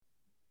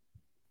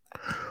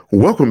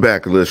Welcome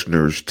back,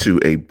 listeners, to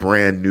a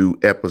brand new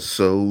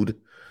episode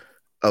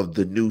of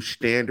The New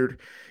Standard.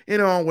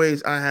 And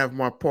always, I have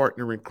my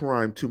partner in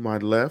crime to my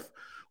left.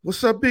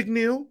 What's up, Big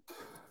Neil?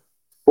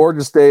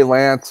 Gorgeous day,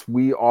 Lance.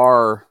 We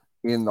are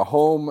in the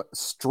home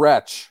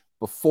stretch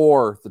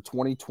before the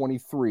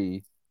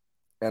 2023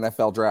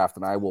 NFL draft,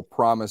 and I will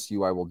promise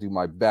you I will do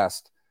my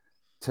best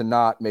to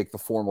not make the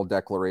formal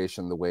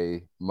declaration the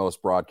way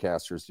most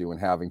broadcasters do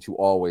and having to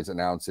always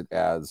announce it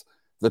as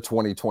the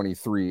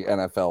 2023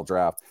 NFL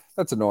draft.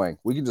 That's annoying.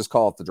 We can just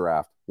call it the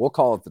draft. We'll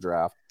call it the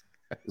draft.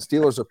 The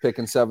Steelers are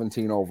picking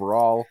 17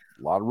 overall.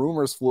 A lot of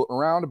rumors floating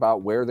around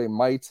about where they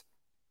might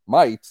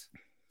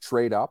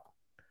trade up.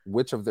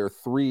 Which of their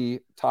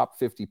three top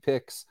 50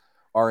 picks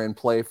are in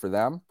play for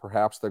them.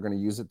 Perhaps they're going to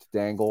use it to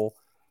dangle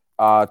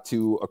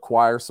to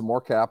acquire some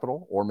more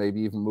capital or maybe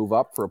even move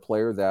up for a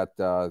player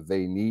that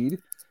they need.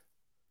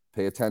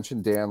 Pay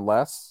attention, Dan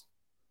Less.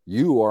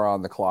 You are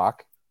on the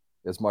clock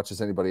as much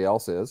as anybody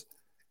else is.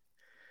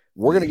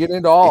 We're going to get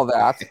into all of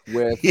that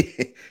with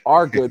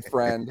our good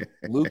friend,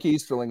 Luke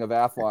Easterling of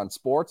Athlon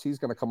Sports. He's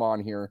going to come on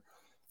here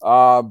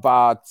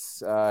about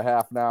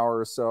half an hour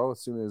or so.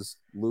 As soon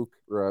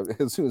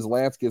as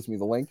Lance gives me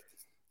the link,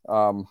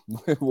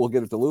 we'll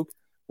get it to Luke.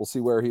 We'll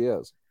see where he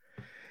is.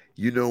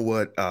 You know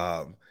what?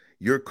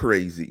 You're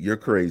crazy. You're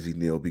crazy,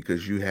 Neil,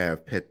 because you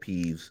have pet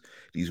peeves,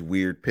 these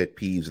weird pet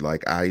peeves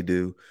like I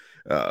do.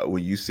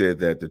 When you said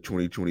that the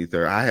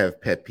 2023, I have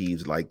pet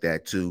peeves like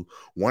that too.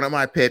 One of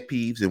my pet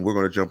peeves, and we're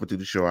going to jump into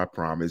the show, I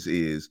promise,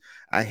 is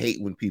I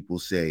hate when people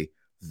say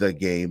the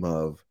game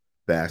of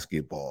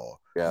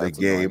basketball, the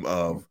game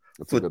of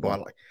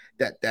football. Like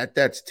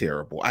that's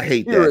terrible. I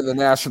hate You're that. in the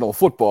National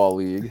Football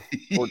League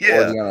or the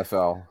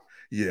NFL.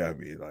 Yeah, I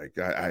mean, like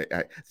I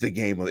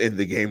in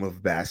the game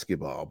of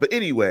basketball. But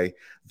anyway,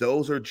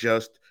 those are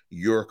just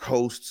your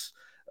hosts'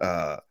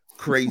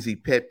 crazy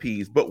pet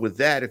peeves. But with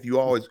that, if you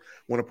always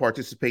want to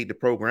participate in the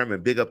program,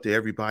 and big up to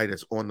everybody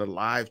that's on the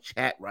live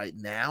chat right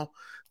now,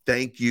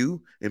 thank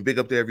you, and big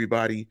up to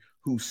everybody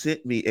who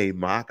sent me a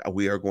mock.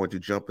 We are going to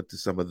jump into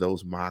some of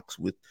those mocks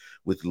with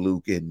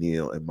Luke and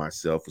Neil and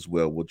myself as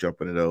well. We'll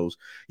jump into those.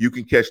 You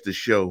can catch the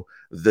show,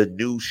 The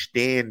New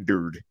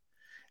Standard,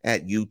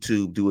 at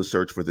YouTube. Do a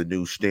search for The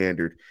New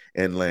Standard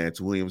and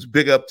Lance Williams.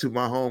 Big up to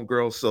my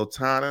homegirl,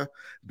 Sultana.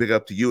 Big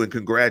up to you, and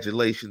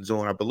congratulations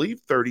on, I believe,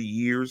 30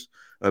 years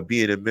of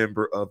being a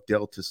member of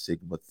Delta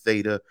Sigma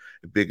Theta.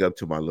 Big up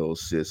to my little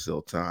sis,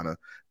 Sultana.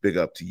 Big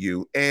up to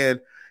you.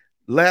 And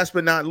last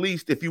but not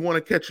least, if you want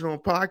to catch it on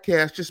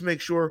podcast, just make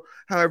sure,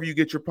 however you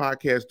get your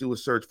podcast, do a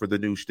search for The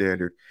New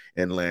Standard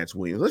and Lance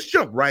Williams. Let's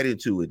jump right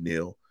into it,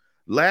 Neil.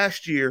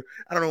 Last year,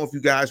 I don't know if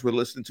you guys were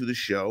listening to the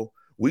show.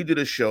 We did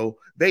a show,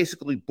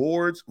 basically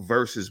boards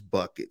versus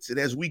buckets. And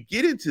as we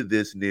get into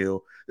this,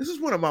 Neil, this is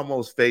one of my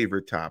most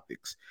favorite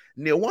topics.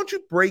 Neil, why don't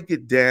you break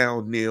it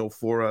down, Neil,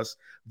 for us,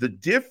 the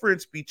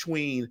difference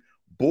between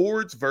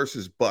boards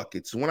versus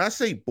buckets. When I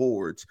say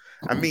boards,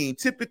 I mean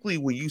typically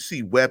when you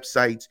see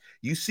websites,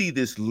 you see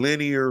this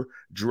linear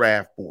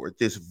draft board,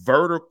 this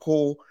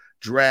vertical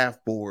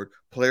draft board,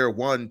 player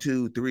 1,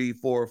 2, 3,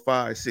 4,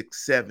 5,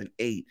 6, 7,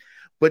 8.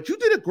 But you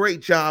did a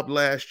great job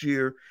last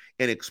year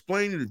in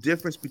explaining the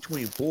difference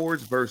between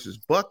boards versus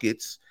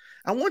buckets.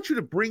 I want you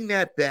to bring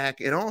that back.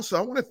 And also,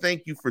 I want to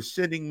thank you for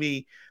sending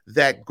me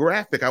that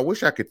graphic. I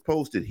wish I could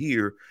post it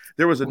here.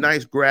 There was a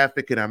nice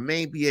graphic, and I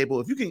may be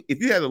able, if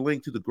you have a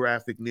link to the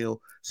graphic,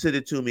 Neil, send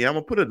it to me. I'm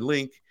going to put a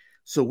link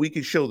so we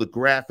can show the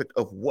graphic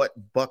of what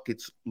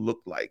buckets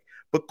look like.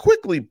 But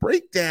quickly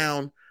break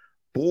down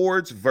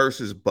boards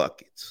versus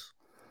buckets.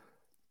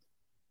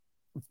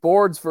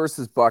 Boards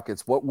versus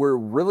buckets. What we're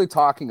really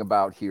talking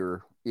about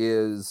here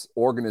is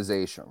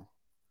organization.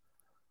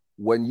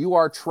 When you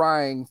are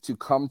trying to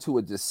come to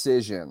a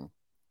decision,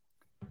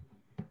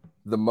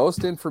 the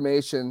most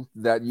information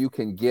that you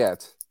can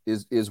get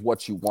is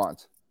what you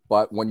want.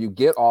 But when you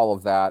get all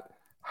of that,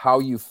 how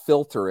you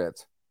filter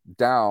it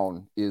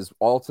down is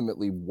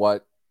ultimately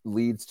what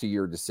leads to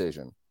your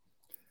decision.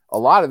 A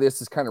lot of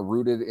this is kind of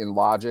rooted in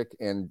logic,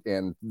 and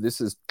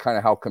this is kind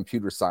of how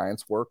computer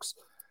science works.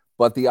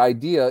 But the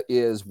idea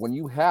is when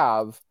you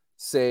have,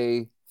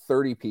 say,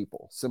 30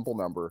 people, simple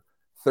number,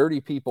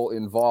 30 people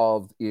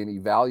involved in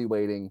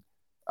evaluating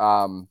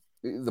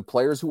the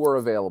players who are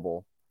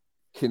available,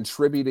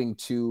 contributing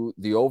to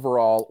the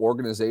overall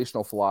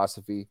organizational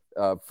philosophy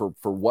for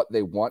what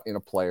they want in a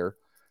player,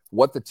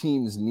 what the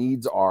team's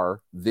needs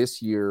are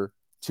this year,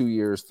 2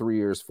 years, 3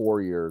 years,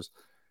 4 years.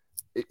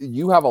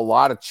 You have a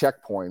lot of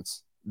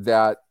checkpoints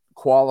that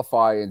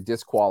qualify and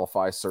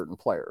disqualify certain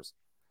players.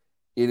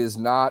 It is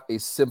not a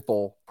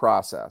simple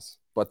process,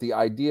 but the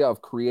idea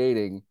of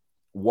creating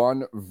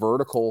one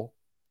vertical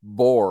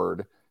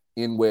board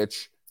in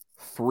which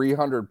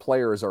 300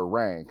 players are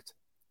ranked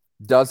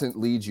doesn't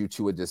lead you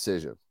to a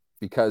decision,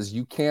 because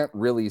you can't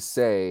really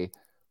say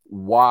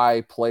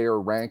why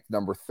player ranked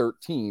number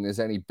 13 is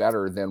any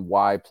better than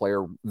why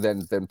player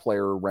than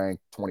player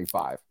ranked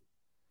 25.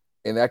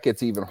 And that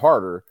gets even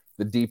harder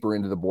the deeper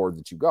into the board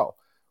that you go.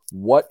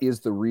 What is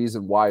the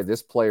reason why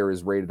this player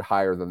is rated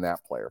higher than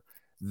that player?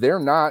 They're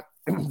not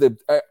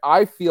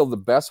I feel the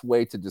best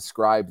way to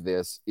describe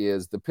this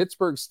is the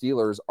Pittsburgh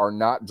Steelers are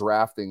not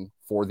drafting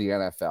for the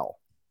NFL.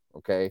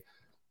 Okay.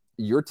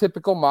 Your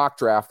typical mock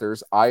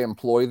drafters, I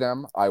employ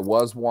them. I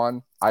was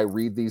one. I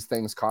read these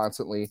things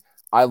constantly.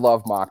 I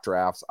love mock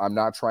drafts. I'm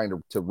not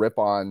trying to rip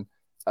on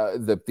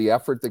the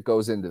effort that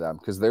goes into them,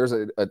 because there's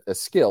a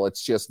skill.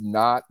 It's just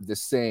not the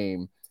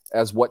same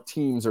as what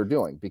teams are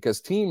doing,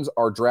 because teams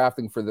are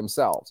drafting for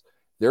themselves.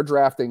 They're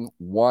drafting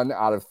 1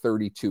 out of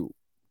 32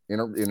 in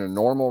a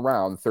normal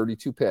round,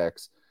 32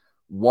 picks,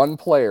 one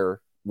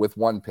player with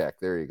one pick.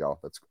 There you go.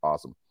 That's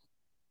awesome.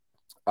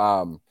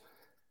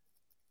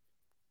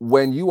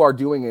 When you are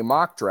doing a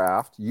mock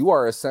draft, you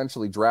are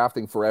essentially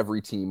drafting for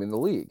every team in the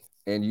league.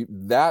 And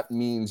that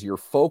means your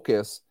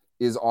focus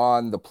is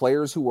on the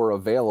players who are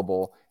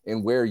available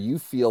and where you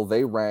feel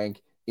they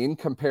rank in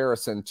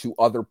comparison to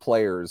other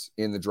players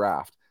in the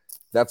draft.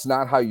 That's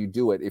not how you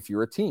do it if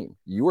you're a team.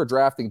 You are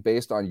drafting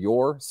based on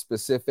your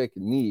specific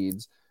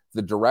needs,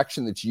 the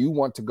direction that you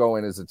want to go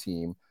in as a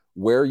team,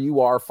 where you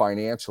are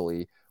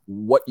financially,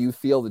 what you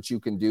feel that you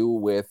can do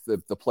with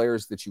the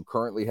players that you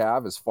currently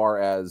have as far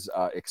as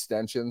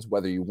extensions,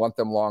 whether you want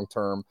them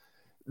long-term.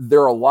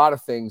 There are a lot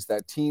of things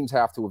that teams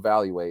have to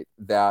evaluate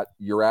that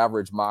your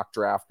average mock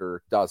drafter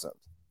doesn't.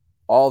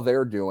 All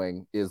they're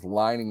doing is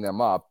lining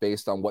them up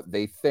based on what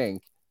they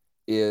think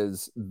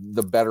is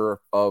the better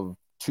of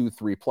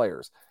 2-3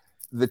 players.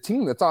 The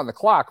team that's on the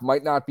clock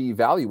might not be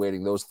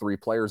evaluating those 3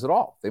 players at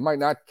all. They might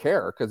not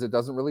care because it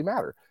doesn't really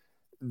matter.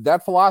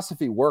 That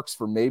philosophy works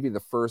for maybe the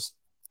first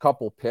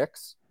couple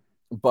picks,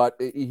 but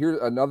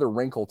here's another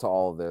wrinkle to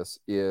all of this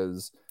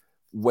is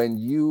when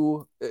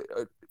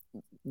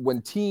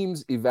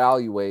teams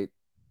evaluate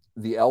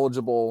the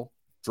eligible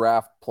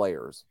draft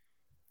players,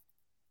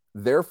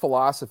 their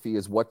philosophy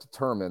is what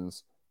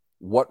determines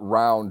what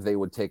round they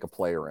would take a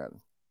player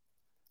in.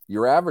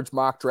 Your average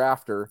mock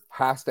drafter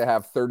has to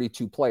have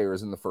 32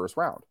 players in the first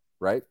round,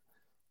 right?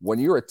 When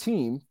you're a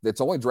team that's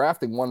only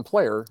drafting one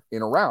player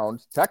in a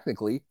round,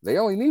 technically, they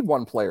only need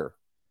one player.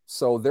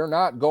 So they're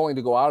not going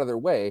to go out of their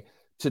way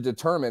to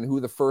determine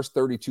who the first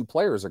 32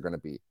 players are going to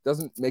be. It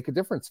doesn't make a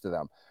difference to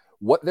them.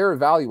 What they're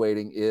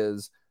evaluating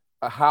is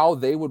how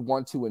they would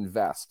want to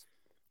invest.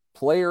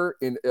 Player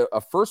in a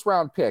first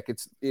round pick,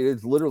 it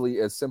is literally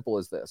as simple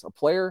as this. A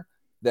player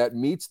that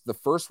meets the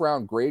first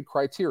round grade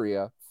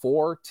criteria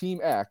for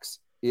Team X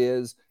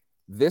is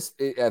this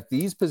at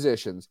these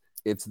positions.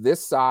 It's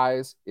this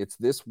size, it's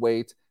this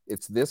weight,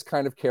 it's this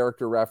kind of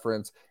character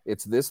reference,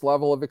 it's this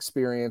level of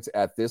experience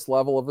at this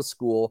level of a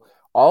school.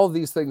 All of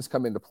these things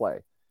come into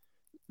play.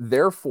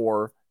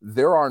 Therefore,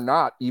 there are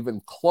not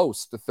even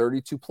close to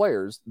 32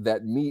 players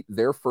that meet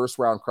their first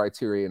round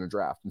criteria in a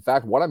draft. In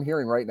fact, what I'm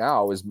hearing right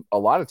now is a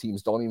lot of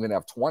teams don't even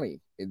have 20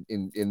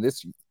 in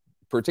this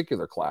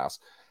particular class.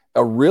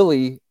 A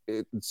really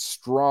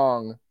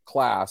strong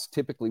class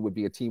typically would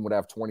be a team would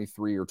have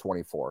 23 or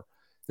 24.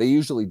 They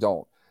usually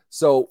don't.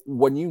 So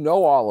when you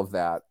know all of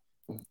that,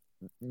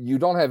 you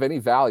don't have any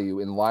value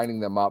in lining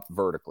them up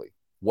vertically.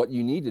 What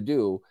you need to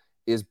do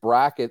is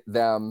bracket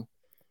them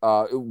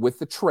with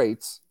the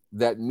traits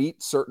that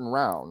meet certain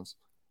rounds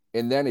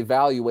and then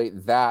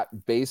evaluate that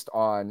based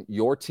on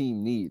your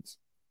team needs.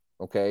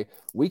 Okay.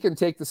 We can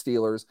take the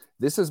Steelers.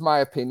 This is my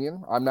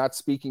opinion. I'm not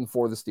speaking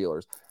for the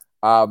Steelers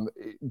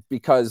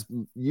because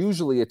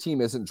usually a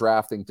team isn't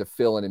drafting to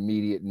fill an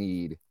immediate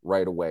need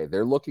right away.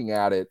 They're looking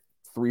at it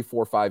 3,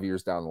 4, 5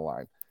 years down the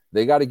line.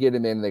 They got to get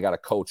him in. They got to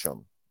coach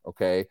him.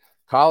 Okay.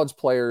 College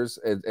players,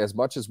 as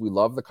much as we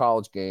love the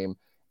college game,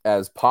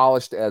 as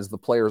polished as the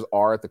players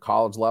are at the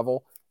college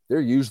level,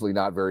 they're usually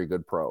not very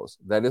good pros.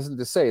 That isn't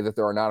to say that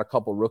there are not a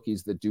couple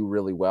rookies that do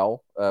really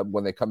well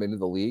when they come into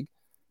the league,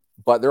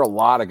 but there are a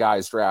lot of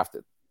guys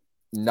drafted.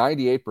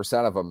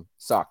 98% of them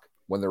suck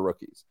when they're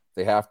rookies.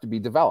 They have to be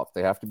developed.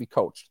 They have to be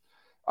coached.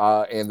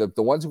 And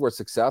the ones who are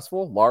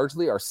successful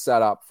largely are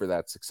set up for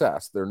that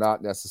success. They're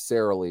not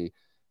necessarily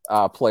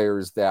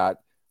players that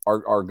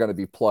are going to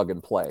be plug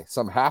and play.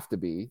 Some have to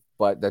be,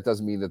 but that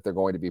doesn't mean that they're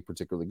going to be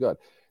particularly good.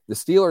 The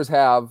Steelers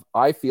have,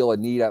 I feel, a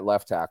need at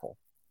left tackle.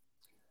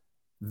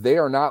 They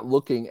are not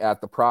looking at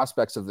the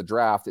prospects of the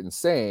draft and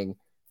saying,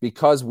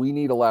 because we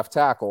need a left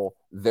tackle,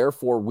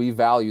 therefore we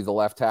value the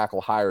left tackle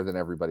higher than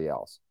everybody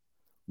else.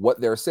 What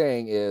they're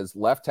saying is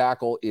left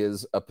tackle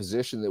is a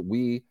position that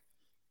we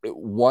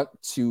want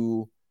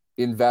to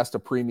invest a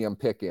premium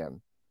pick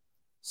in.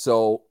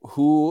 So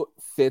who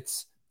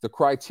fits the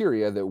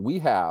criteria that we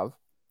have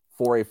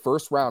for a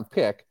first round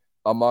pick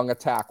among a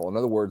tackle? In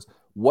other words,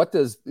 what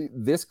does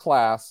this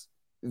class,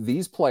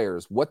 these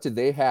players, what do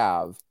they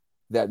have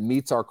that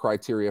meets our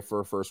criteria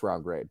for a first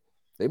round grade?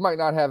 They might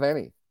not have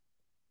any.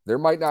 There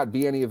might not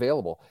be any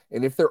available.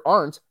 And if there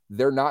aren't,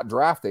 they're not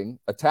drafting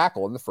a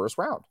tackle in the first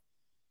round.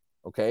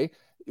 Okay.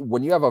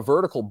 When you have a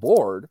vertical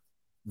board,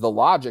 the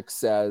logic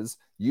says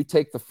you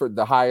take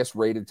the highest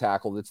rated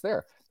tackle that's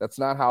there. That's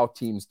not how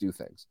teams do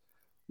things.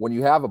 When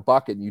you have a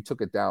bucket, and you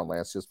took it down,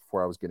 Lance, just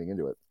before I was getting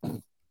into it.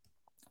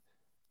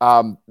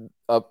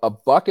 A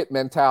bucket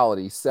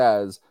mentality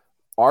says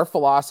our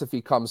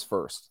philosophy comes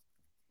first.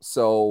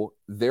 So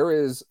there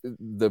is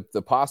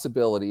the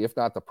possibility, if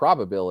not the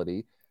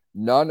probability,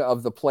 none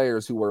of the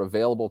players who are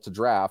available to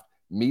draft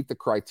meet the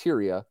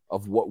criteria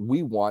of what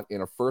we want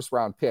in a first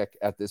round pick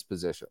at this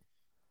position.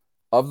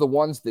 Of the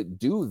ones that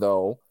do,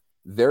 though,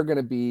 they're going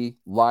to be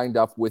lined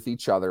up with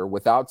each other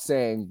without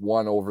saying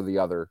one over the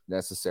other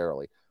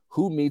necessarily.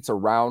 Who meets a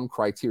round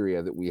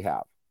criteria that we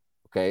have?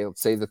 Okay,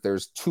 let's say that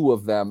there's 2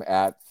 of them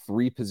at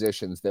 3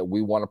 positions that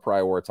we want to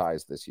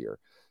prioritize this year.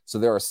 So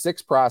there are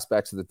 6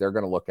 prospects that they're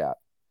going to look at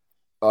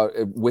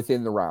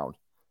within the round.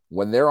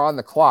 When they're on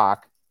the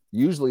clock,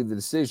 usually the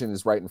decision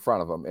is right in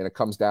front of them, and it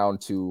comes down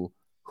to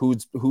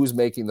who's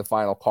making the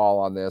final call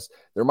on this.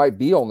 There might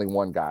be only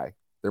one guy.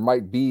 There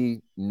might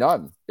be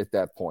none at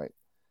that point.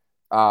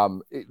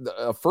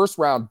 A first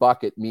round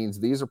bucket means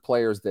these are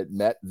players that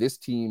met this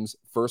team's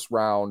first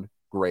round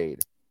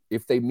grade.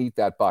 If they meet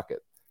that bucket,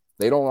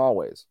 they don't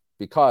always,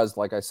 because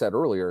like I said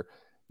earlier,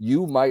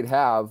 you might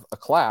have a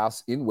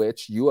class in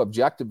which you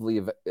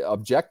objectively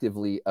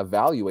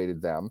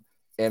evaluated them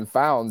and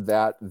found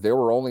that there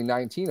were only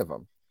 19 of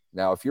them.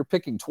 Now, if you're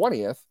picking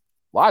 20th,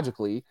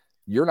 logically,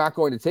 you're not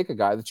going to take a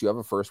guy that you have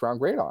a first round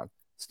grade on.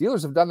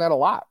 Steelers have done that a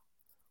lot.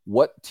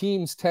 What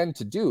teams tend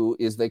to do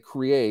is they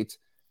create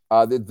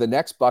the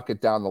next bucket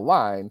down the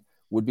line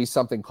would be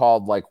something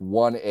called like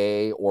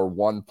 1A or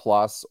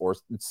 1+ or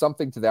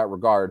something to that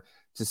regard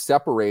to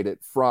separate it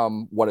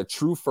from what a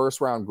true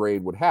first round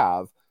grade would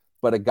have,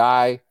 but a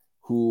guy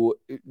who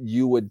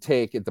you would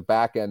take at the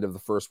back end of the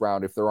first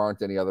round if there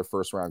aren't any other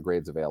first round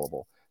grades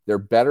available. They're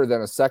better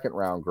than a second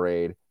round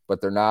grade,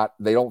 but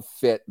they don't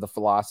fit the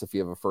philosophy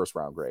of a first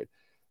round grade.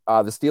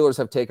 The Steelers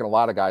have taken a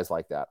lot of guys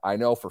like that. I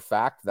know for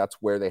fact that's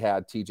where they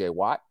had TJ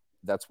Watt.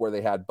 That's where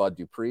they had Bud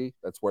Dupree.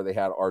 That's where they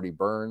had Artie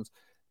Burns.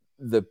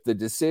 The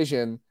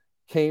decision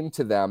came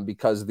to them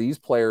because these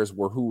players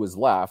were who was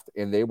left,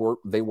 and they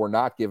were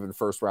not given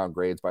first round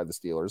grades by the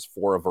Steelers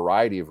for a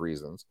variety of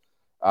reasons.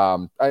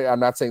 I'm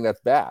not saying that's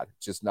bad.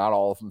 Just not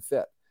all of them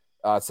fit.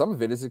 Some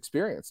of it is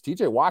experience.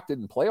 TJ Watt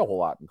didn't play a whole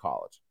lot in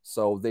college,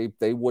 so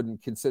they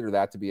wouldn't consider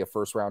that to be a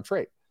first round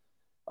trait.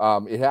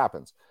 It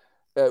happens.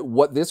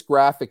 What this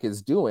graphic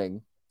is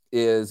doing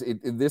is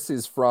this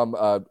is from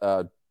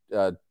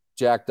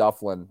Jack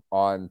Dufflin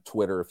on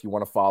Twitter. If you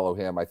want to follow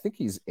him, I think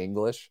he's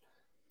English,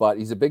 but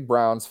he's a big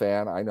Browns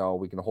fan. I know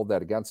we can hold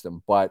that against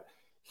him, but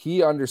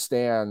he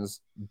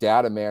understands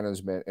data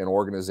management and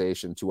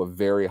organization to a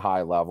very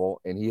high level,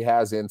 and he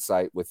has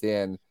insight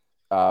within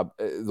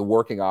the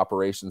working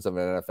operations of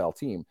an NFL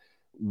team.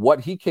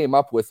 What he came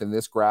up with in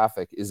this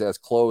graphic is as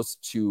close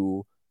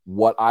to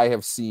what I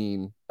have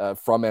seen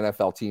from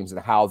NFL teams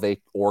and how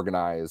they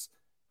organize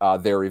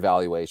their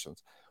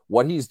evaluations.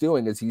 What he's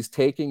doing is he's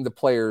taking the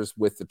players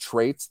with the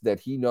traits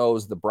that he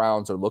knows the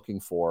Browns are looking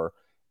for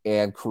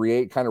and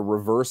kind of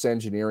reverse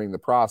engineering the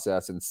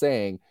process and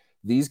saying,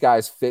 these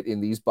guys fit in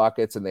these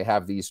buckets and they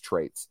have these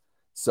traits.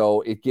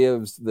 So it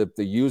gives the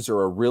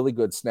user a really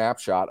good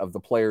snapshot of the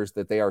players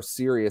that they are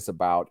serious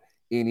about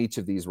in each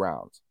of these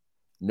rounds.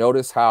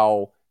 Notice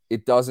how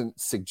it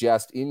doesn't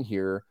suggest in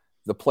here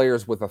the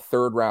players with a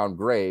third round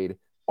grade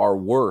are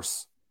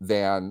worse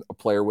than a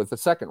player with a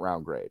second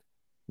round grade,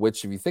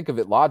 which if you think of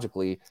it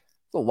logically,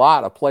 there's a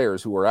lot of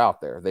players who are out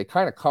there. They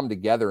kind of come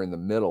together in the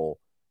middle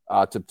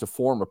to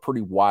form a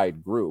pretty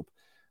wide group.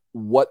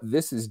 What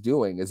this is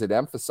doing is it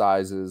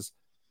emphasizes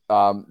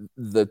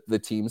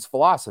the team's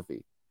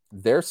philosophy.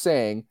 They're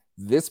saying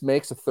this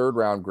makes a third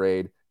round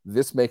grade,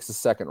 this makes a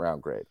second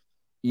round grade.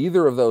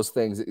 Either of those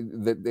things,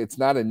 it's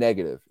not a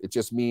negative. It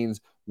just means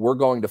we're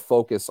going to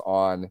focus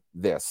on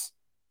this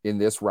in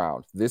this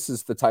round. This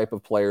is the type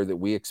of player that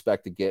we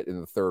expect to get in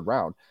the third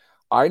round.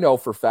 I know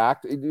for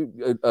fact,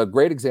 a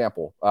great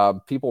example,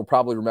 people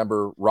probably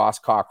remember Ross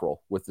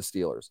Cockrell with the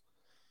Steelers.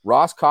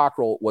 Ross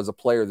Cockrell was a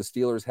player the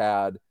Steelers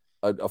had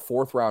a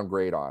fourth round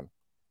grade on.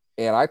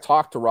 And I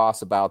talked to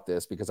Ross about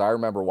this because I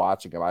remember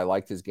watching him. I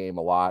liked his game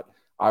a lot.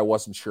 I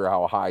wasn't sure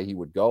how high he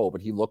would go,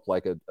 but he looked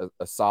like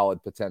a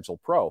solid potential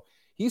pro.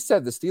 He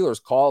said the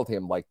Steelers called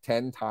him like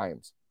 10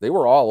 times. They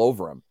were all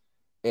over him.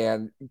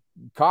 And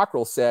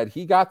Cockrell said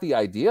he got the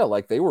idea,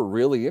 like they were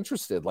really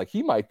interested, like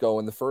he might go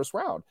in the first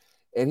round.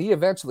 And he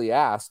eventually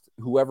asked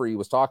whoever he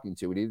was talking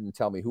to, and he didn't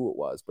tell me who it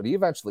was, but he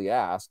eventually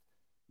asked,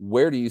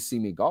 where do you see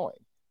me going?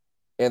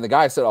 And the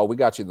guy said, oh, we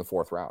got you in the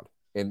fourth round.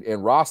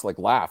 And Ross like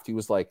laughed. He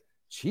was like,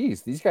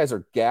 geez, these guys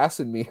are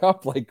gassing me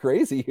up like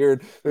crazy here.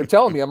 They're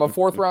telling me I'm a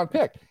fourth round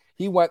pick.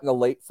 He went in the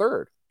late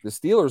third. The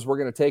Steelers were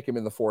going to take him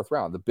in the fourth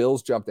round. The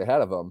Bills jumped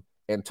ahead of him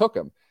and took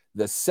him.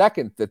 The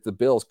second that the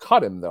Bills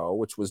cut him, though,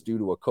 which was due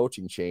to a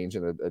coaching change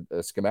and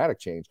a schematic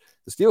change,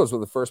 the Steelers were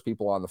the first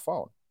people on the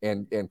phone.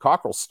 And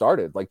Cockrell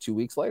started like 2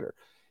 weeks later.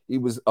 He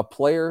was a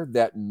player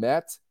that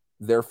met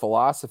their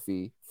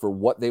philosophy for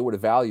what they would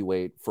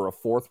evaluate for a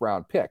fourth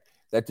round pick.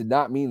 That did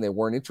not mean they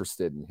weren't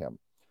interested in him.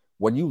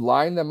 When you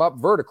line them up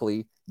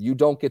vertically, you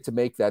don't get to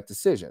make that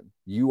decision.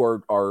 You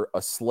are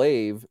a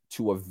slave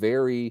to a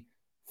very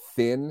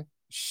thin,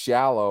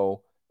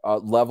 shallow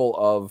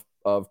level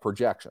of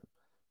projection.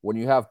 When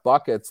you have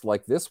buckets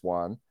like this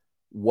one,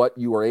 what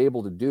you are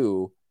able to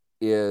do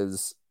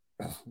is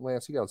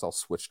Lance, you got us all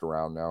switched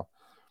around now.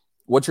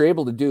 What you're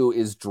able to do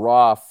is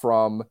draw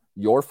from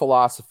your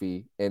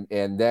philosophy and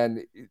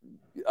then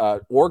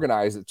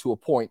organize it to a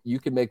point you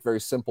can make very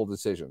simple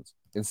decisions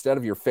instead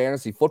of your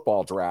fantasy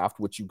football draft,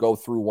 which you go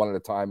through one at a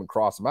time and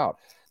cross them out.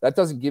 That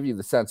doesn't give you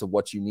the sense of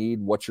what you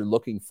need, what you're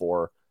looking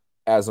for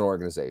as an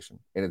organization.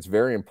 And it's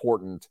very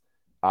important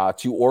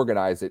to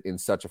organize it in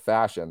such a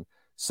fashion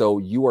so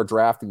you are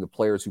drafting the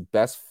players who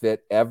best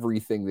fit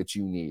everything that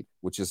you need,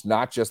 which is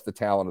not just the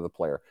talent of the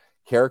player.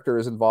 Character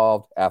is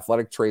involved,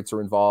 athletic traits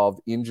are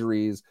involved,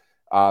 injuries,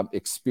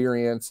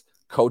 experience,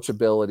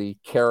 coachability,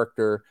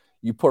 character.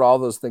 You put all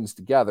those things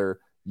together,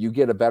 you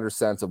get a better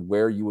sense of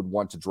where you would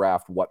want to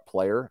draft what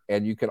player.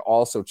 And you can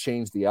also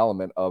change the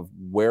element of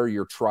where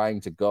you're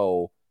trying to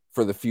go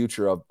for the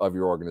future of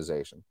your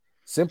organization.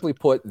 Simply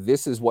put,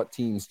 this is what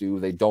teams do.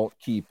 They don't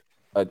keep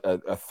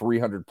a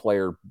 300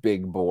 player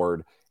big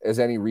board as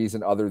any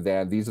reason other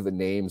than these are the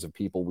names of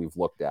people we've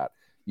looked at.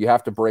 You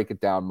have to break it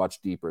down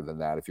much deeper than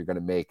that if you're going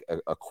to make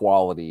a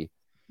quality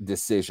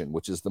decision,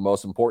 which is the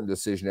most important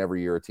decision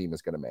every year a team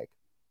is going to make.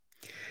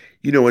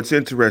 You know, it's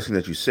interesting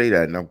that you say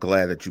that, and I'm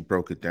glad that you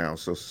broke it down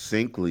so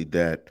succinctly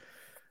that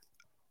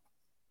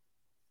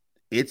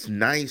it's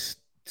nice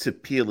to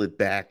peel it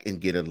back and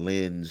get a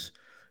lens,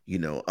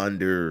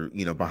 under,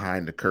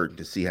 behind the curtain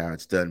to see how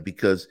it's done,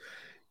 because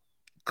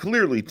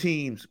clearly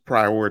teams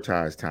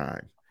prioritize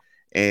time.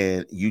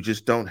 And you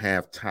just don't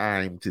have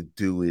time to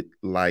do it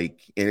and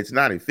it's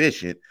not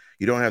efficient.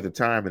 You don't have the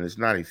time, and it's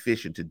not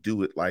efficient to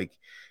do it like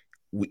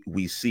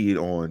we see it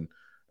on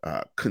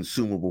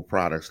consumable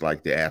products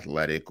like The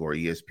Athletic or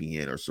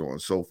ESPN or so on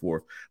and so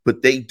forth.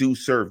 But they do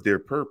serve their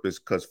purpose,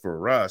 because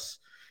for us,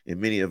 and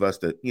many of us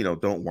that,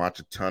 don't watch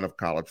a ton of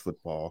college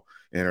football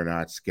and are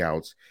not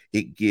scouts,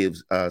 it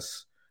gives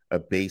us a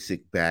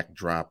basic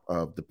backdrop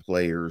of the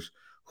players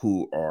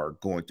who are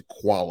going to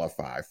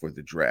qualify for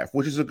the draft,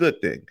 which is a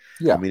good thing.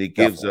 Yeah, I mean, it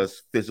gives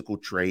us physical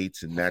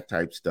traits and that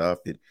type stuff.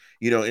 And,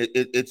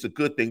 it's a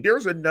good thing.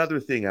 There's another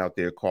thing out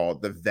there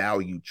called the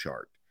value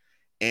chart.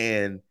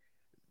 And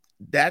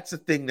that's a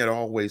thing that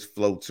always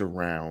floats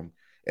around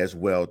as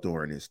well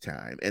during this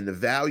time. And the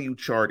value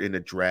chart in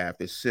the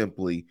draft is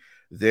simply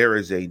there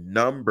is a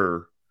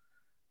number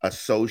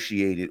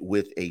associated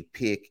with a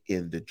pick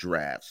in the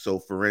draft. So,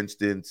 for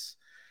instance,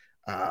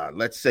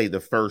 let's say the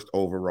first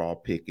overall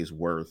pick is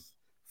worth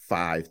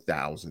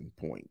 5,000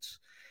 points.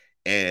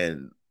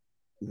 And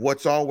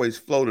what's always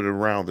floated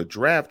around the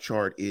draft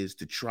chart is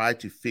to try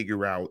to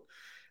figure out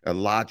a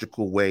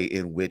logical way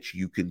in which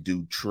you can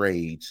do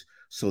trades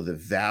so the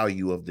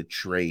value of the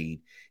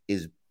trade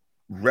is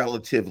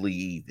relatively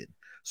even.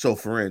 So,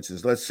 for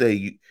instance, let's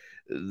say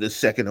the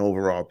second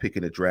overall pick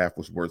in the draft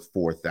was worth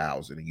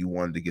 4,000 and you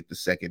wanted to get the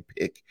second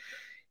pick.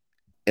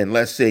 And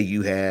let's say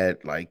you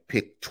had like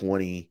pick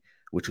 20,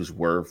 which was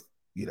worth,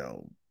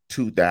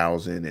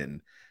 2,000,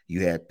 and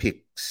you had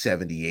pick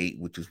 78,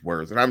 which is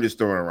worth, and I'm just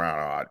throwing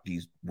around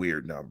these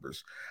weird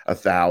numbers,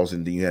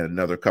 1,000. Then you had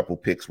another couple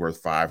picks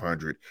worth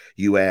 500.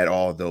 You add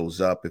all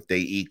those up. If they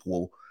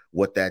equal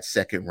what that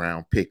second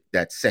round pick,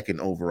 that second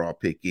overall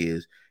pick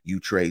is, you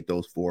trade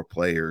those four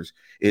players.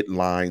 It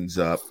lines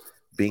up.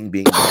 Bing,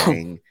 bing,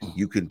 bang.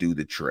 You can do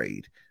the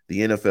trade. The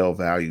NFL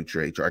value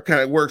trade chart kind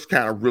of works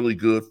kind of really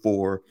good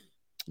for,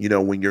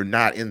 when you're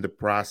not in the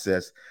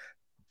process,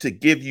 to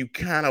give you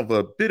kind of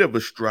a bit of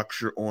a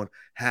structure on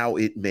how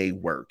it may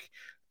work.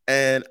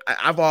 And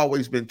I've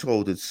always been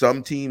told that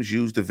some teams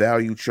use the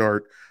value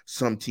chart,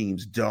 some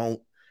teams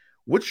don't.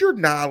 What's your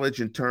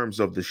knowledge in terms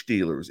of the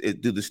Steelers?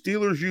 Do the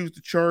Steelers use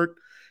the chart?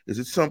 Is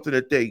it something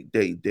that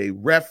they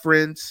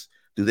reference?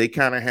 Do they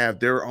kind of have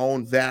their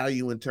own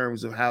value in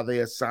terms of how they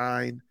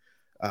assign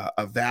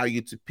a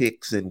value to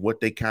picks and what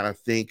they kind of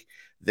think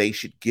they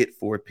should get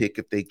for a pick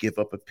if they give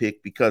up a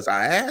pick? Because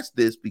I asked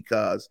this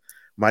because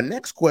my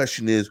next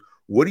question is,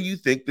 what do you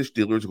think the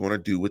Steelers are going to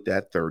do with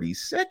that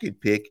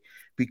 32nd pick?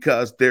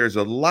 Because there's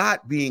a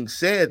lot being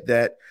said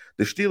that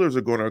the Steelers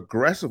are going to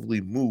aggressively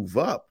move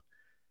up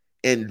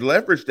and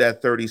leverage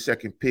that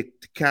 32nd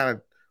pick to kind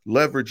of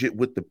leverage it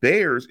with the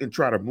Bears and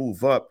try to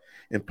move up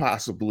and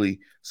possibly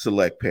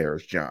select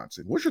Paris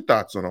Johnson. What's your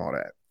thoughts on all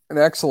that? An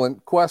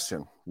excellent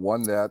question.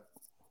 One that,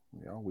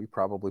 we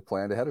probably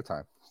planned ahead of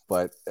time.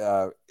 But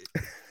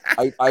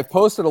I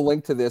posted a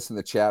link to this in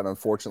the chat.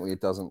 Unfortunately, it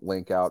doesn't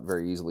link out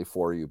very easily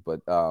for you. But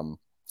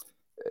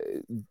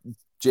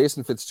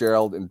Jason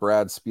Fitzgerald and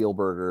Brad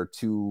Spielberg are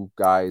two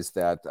guys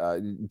that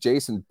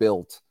Jason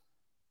built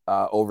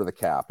Over the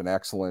Cap, an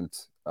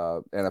excellent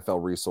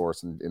NFL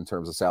resource in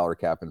terms of salary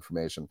cap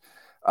information.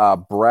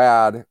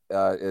 Brad,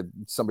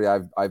 somebody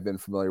I've been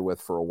familiar with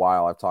for a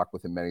while. I've talked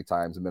with him many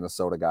times, a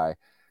Minnesota guy.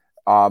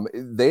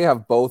 They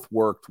have both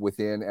worked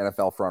within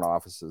NFL front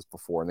offices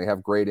before, and they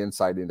have great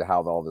insight into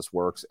how all this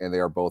works. And they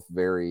are both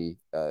very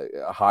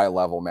high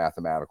level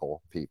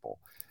mathematical people.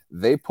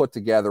 They put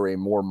together a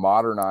more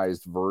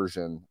modernized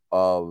version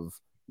of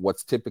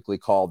what's typically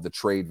called the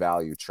trade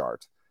value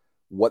chart.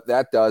 What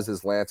that does,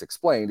 as Lance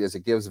explained, is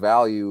it gives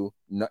value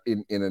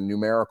in a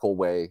numerical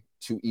way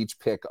to each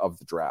pick of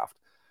the draft.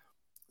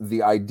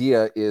 the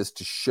idea is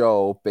to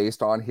show,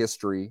 based on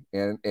history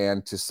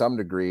and to some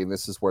degree, and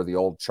this is where the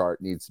old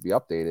chart needs to be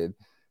updated,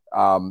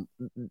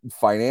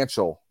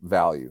 financial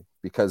value,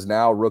 because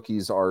now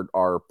rookies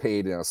are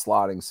paid in a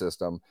slotting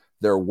system.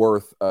 They're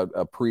worth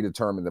a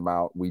predetermined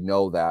amount. We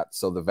know that.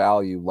 So the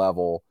value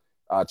level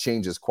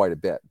changes quite a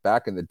bit.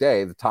 Back in the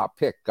day, the top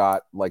pick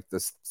got like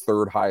this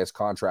third highest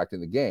contract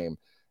in the game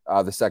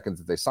the second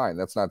that they signed.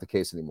 That's not the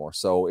case anymore.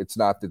 So it's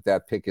not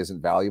that pick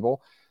isn't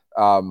valuable.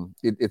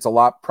 It's a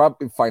lot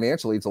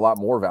financially, it's a lot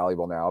more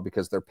valuable now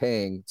because they're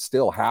paying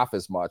still half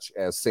as much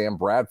as Sam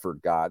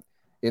Bradford got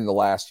in the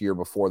last year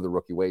before the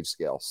rookie wage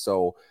scale.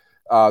 So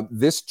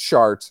this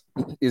chart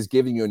is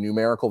giving you a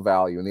numerical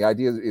value. And the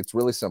idea, it's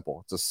really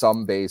simple. It's a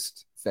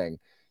sum-based thing.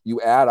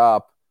 You add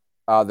up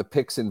the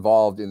picks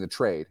involved in the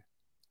trade.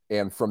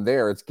 And from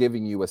there, it's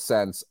giving you a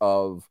sense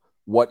of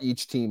what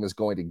each team is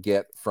going to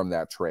get from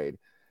that trade.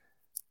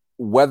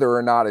 Whether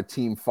or not a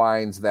team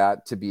finds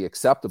that to be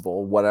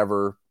acceptable,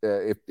 whatever,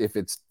 if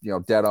it's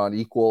dead on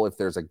equal, if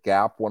there's a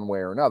gap one way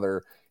or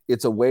another,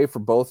 it's a way for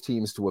both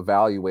teams to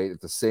evaluate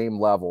at the same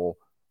level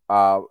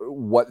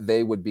what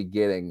they would be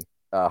getting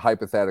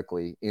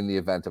hypothetically in the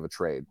event of a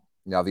trade.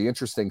 Now, the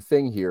interesting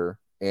thing here,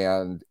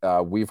 and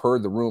we've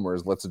heard the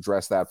rumors. Let's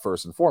address that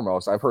first and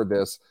foremost. I've heard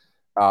this.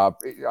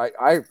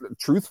 I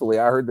truthfully,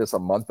 I heard this a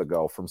month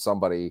ago from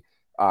somebody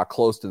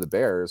close to the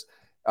Bears.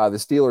 The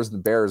Steelers and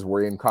the Bears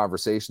were in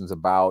conversations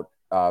about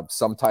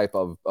some type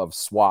of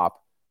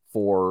swap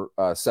for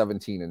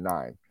 17 and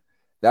 9.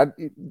 That,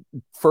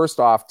 first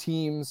off,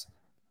 teams,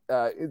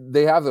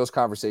 they have those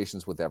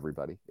conversations with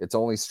everybody. It's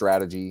only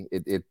strategy.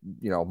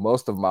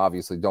 Most of them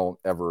obviously don't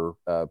ever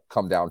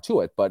come down to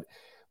it, but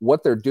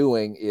what they're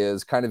doing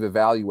is kind of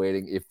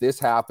evaluating, if this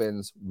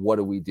happens, what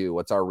do we do?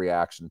 What's our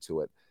reaction to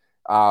it?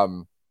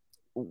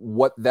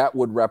 What that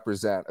would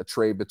represent, a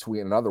trade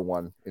between another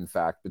one, in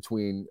fact,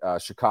 between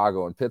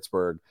Chicago and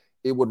Pittsburgh,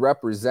 it would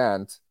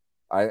represent,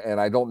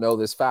 and I don't know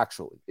this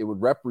factually, it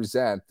would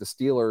represent the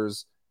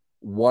Steelers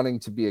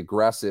wanting to be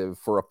aggressive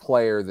for a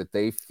player that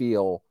they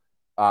feel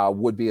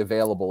would be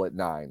available at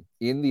 9.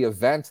 In the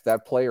event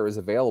that player is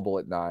available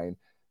at 9,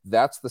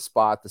 that's the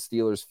spot the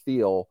Steelers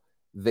feel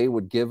they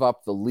would give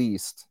up the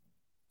least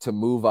to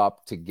move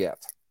up to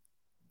get.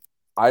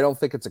 I don't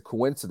think it's a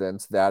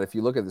coincidence that if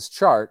you look at this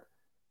chart,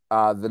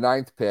 the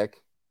 9th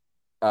pick,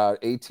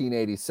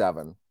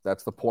 1887,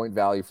 that's the point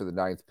value for the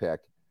 9th pick,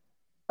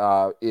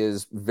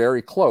 is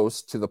very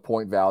close to the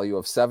point value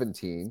of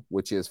 17,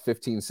 which is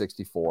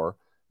 1564,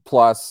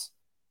 plus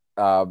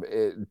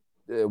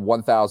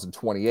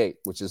 1028,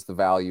 which is the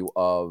value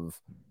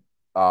of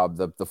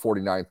the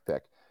 49th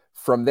pick.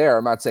 From there,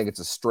 I'm not saying it's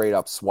a straight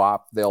up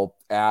swap. They'll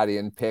add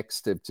in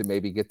picks to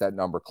maybe get that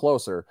number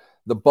closer.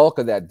 The bulk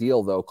of that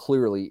deal, though,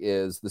 clearly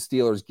is the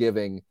Steelers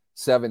giving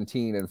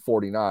 17 and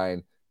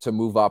 49 to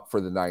move up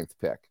for the 9th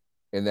pick,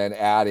 and then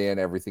add in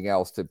everything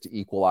else to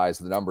equalize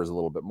the numbers a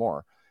little bit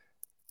more.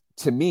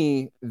 To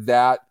me,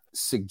 that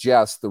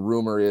suggests the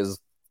rumor is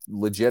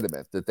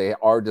legitimate, that they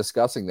are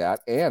discussing that,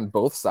 and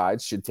both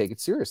sides should take it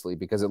seriously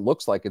because it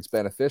looks like it's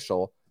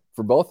beneficial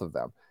for both of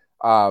them.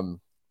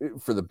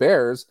 For the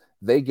Bears,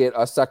 they get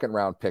a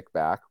second-round pick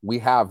back. We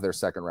have their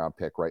second-round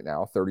pick right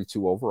now,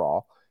 32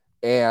 overall,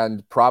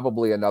 and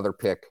probably another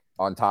pick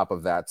on top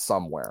of that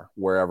somewhere,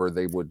 wherever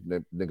they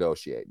would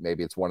negotiate.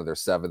 Maybe it's one of their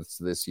 7ths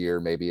this year.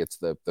 Maybe it's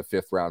the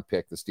 5th-round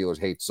pick the Steelers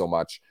hate so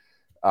much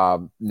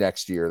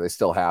next year. They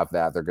still have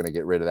that. They're going to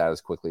get rid of that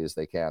as quickly as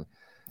they can.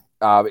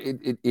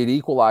 It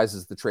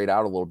equalizes the trade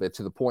out a little bit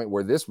to the point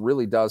where this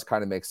really does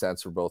kind of make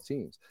sense for both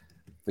teams.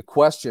 The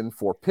question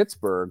for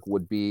Pittsburgh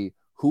would be,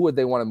 who would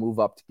they want to move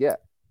up to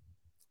get?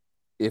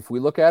 If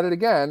we look at it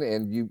again,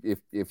 and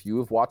if you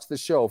have watched the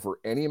show for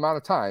any amount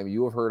of time,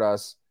 you have heard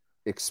us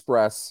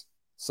express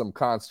some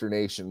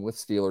consternation with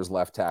Steelers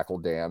left tackle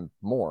Dan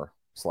Moore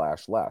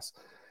 /less.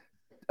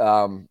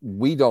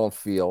 We don't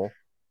feel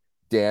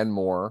Dan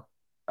Moore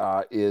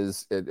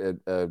is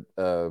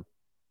a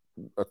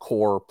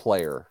core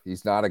player.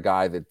 He's not a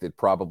guy that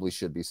probably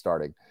should be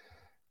starting.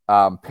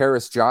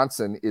 Paris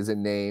Johnson is a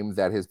name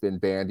that has been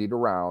bandied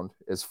around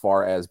as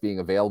far as being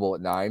available at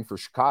 9 for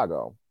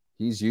Chicago.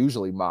 He's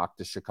usually mocked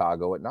to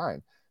Chicago at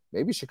 9.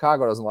 Maybe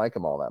Chicago doesn't like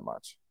him all that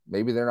much.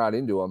 Maybe they're not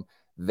into him.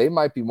 They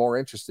might be more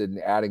interested in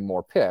adding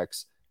more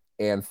picks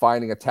and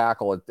finding a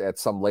tackle at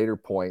some later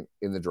point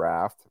in the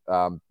draft,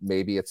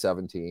 maybe at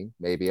 17,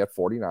 maybe at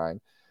 49.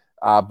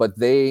 But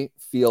they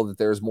feel that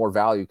there's more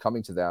value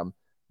coming to them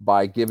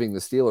by giving the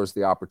Steelers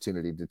the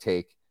opportunity to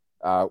take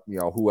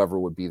whoever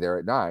would be there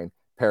at 9.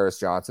 Paris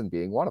Johnson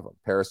being one of them.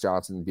 Paris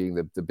Johnson being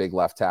the big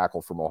left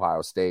tackle from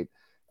Ohio State.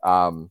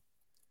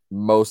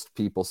 Most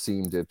people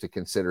seem to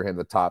consider him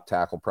the top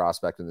tackle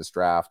prospect in this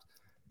draft.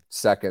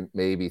 Second,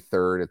 maybe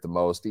third at the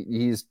most.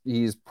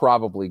 He's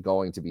probably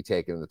going to be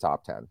taken in the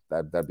top 10.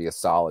 That'd be a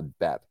solid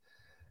bet.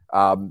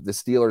 The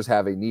Steelers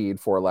have a need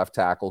for a left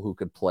tackle who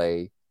could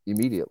play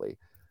immediately.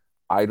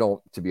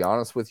 To be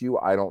honest with you,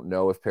 I don't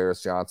know if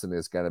Paris Johnson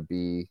is going to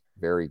be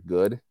very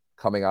good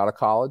coming out of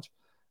college.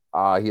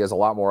 He has a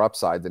lot more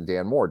upside than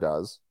Dan Moore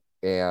does.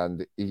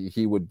 and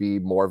he would be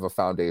more of a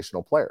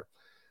foundational player.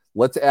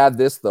 Let's add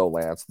this, though,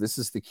 Lance. This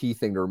is the key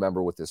thing to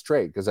remember with this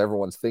trade, because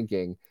everyone's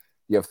thinking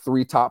you have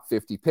 3 top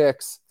 50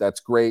 picks. That's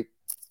great.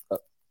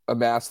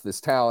 Amass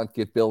this talent,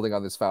 get building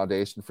on this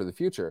foundation for the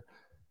future.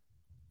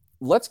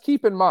 Let's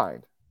keep in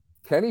mind,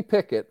 Kenny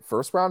Pickett,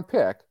 first-round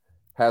pick,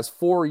 has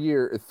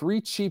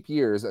 3 cheap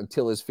years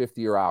until his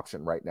 5th-year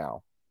option right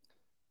now.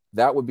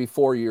 That would be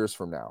 4 years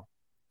from now.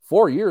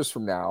 4 years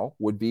from now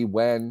would be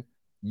when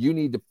you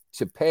need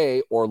to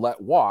pay or let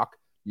walk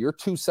your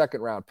 2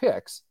 second-round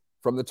picks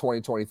from the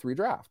 2023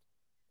 draft.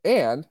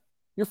 And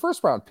your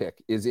first-round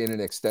pick is in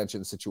an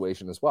extension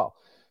situation as well.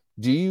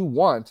 Do you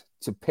want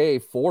to pay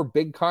 4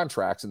 big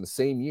contracts in the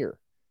same year?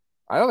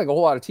 I don't think a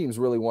whole lot of teams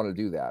really want to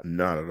do that.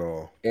 Not at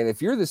all. And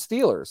if you're the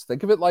Steelers,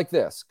 think of it like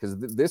this, because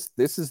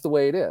this is the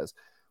way it is.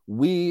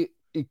 We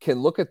can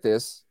look at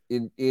this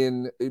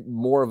in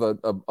more of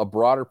a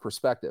broader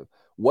perspective.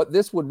 What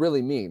this would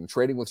really mean,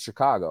 trading with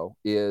Chicago,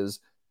 is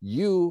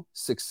you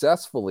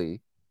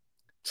successfully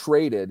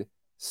traded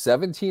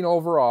 17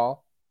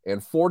 overall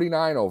and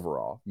 49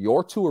 overall,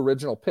 your 2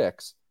 original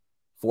picks,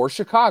 for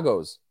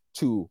Chicago's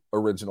 2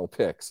 original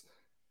picks.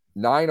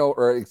 Not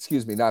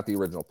the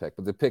original pick,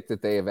 but the pick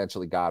that they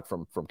eventually got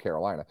from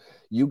Carolina.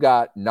 You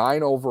got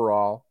 9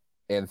 overall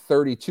and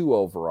 32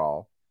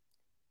 overall.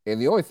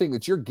 And the only thing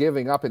that you're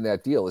giving up in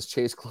that deal is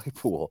Chase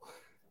Claypool.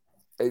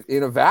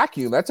 In a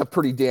vacuum, that's a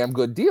pretty damn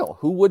good deal.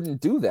 Who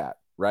wouldn't do that,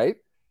 right?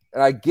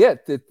 And I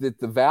get that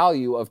the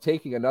value of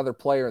taking another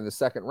player in the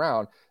second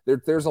round,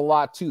 there's a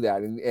lot to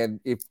that. And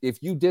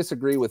if you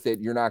disagree with it,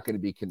 you're not going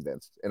to be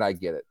convinced. And I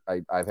get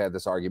it. I've had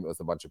this argument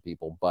with a bunch of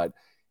people, but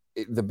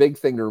the big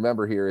thing to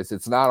remember here is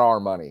it's not our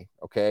money,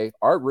 okay?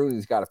 Art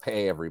Rooney's got to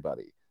pay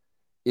everybody.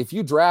 If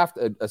you draft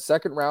a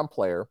second-round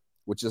player,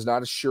 which is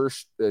not a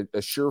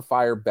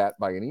surefire bet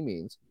by any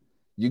means,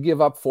 you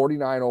give up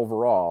 49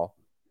 overall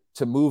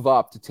to move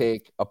up to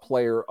take a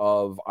player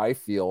of, I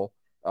feel,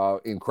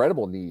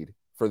 incredible need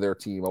for their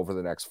team over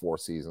the next 4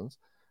 seasons.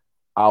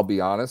 I'll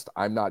be honest,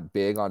 I'm not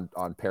big on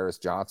Paris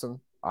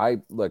Johnson.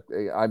 I'm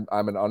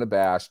an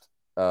unabashed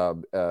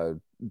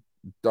Darnell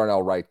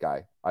Wright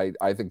guy.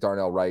 I think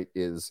Darnell Wright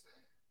is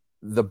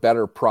the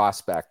better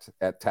prospect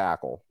at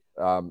tackle.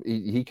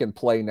 He can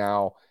play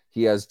now.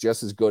 He has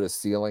just as good a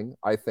ceiling,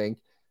 I think,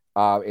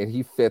 and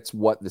he fits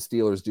what the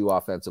Steelers do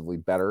offensively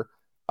better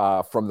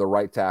from the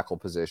right tackle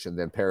position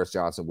than Paris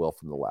Johnson will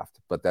from the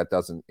left. But that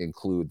doesn't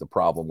include the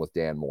problem with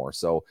Dan Moore.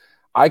 So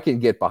I can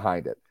get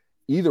behind it.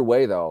 Either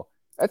way, though,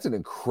 that's an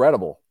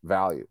incredible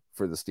value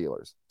for the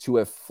Steelers to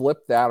have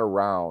flipped that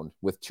around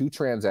with 2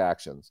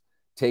 transactions,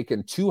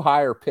 taken 2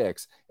 higher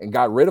picks, and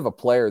got rid of a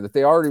player that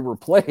they already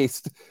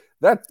replaced.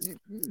 That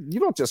you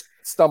don't just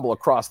stumble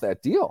across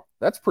that deal.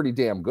 That's pretty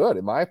damn good,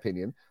 in my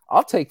opinion.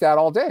 I'll take that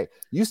all day.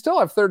 You still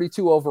have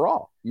 32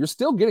 overall. You're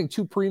still getting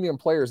 2 premium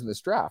players in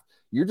this draft.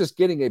 You're just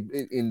getting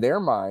in their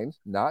mind,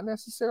 not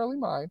necessarily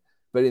mine,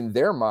 but in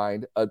their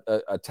mind,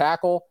 a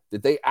tackle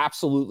that they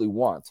absolutely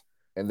want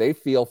and they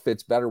feel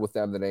fits better with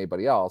them than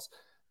anybody else.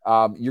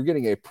 You're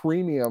getting a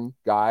premium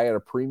guy at a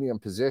premium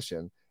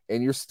position,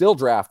 and you're still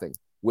drafting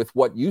with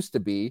what used to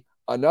be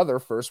another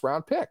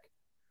first-round pick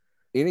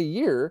in a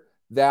year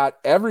that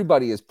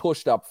everybody is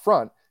pushed up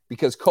front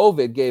because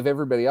COVID gave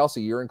everybody else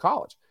a year in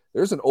college.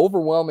 There's an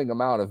overwhelming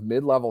amount of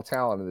mid-level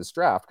talent in this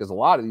draft because a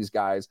lot of these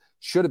guys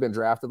should have been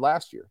drafted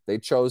last year. They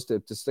chose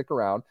to stick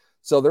around.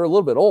 So they're a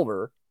little bit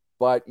older,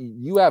 but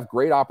you have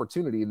great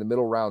opportunity in the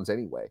middle rounds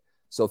anyway.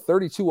 So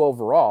 32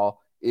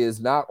 overall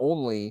is not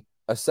only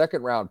a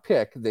second-round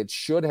pick that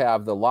should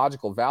have the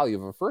logical value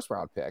of a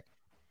first-round pick,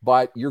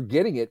 but you're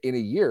getting it in a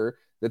year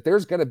that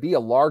there's going to be a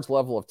large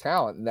level of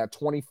talent in that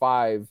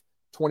 25,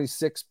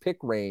 26 pick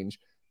range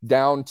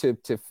down to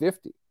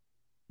 50.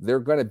 There are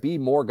going to be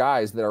more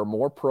guys that are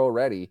more pro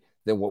ready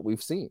than what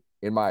we've seen,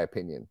 in my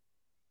opinion.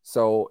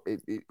 So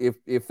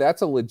if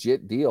that's a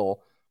legit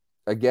deal,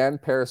 again,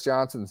 Paris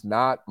Johnson's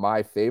not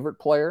my favorite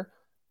player,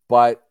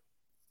 but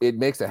it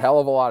makes a hell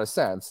of a lot of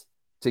sense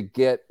to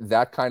get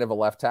that kind of a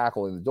left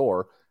tackle in the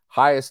door.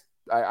 Highest,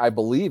 I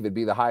believe it'd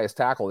be the highest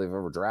tackle they've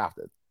ever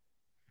drafted.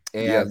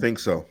 And yeah, I think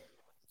so.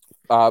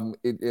 I'm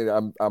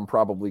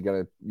probably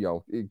going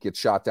to, get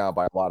shot down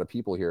by a lot of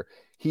people here.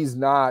 He's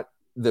not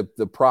the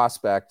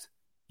prospect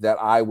that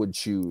I would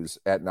choose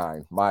at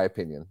 9, my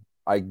opinion.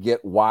 I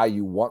get why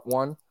you want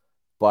one,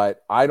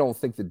 but I don't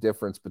think the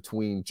difference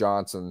between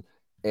Johnson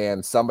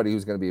and somebody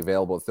who's going to be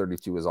available at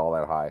 32 is all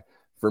that high.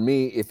 For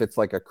me, if it's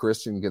like a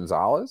Christian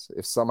Gonzalez,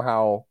 if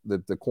somehow the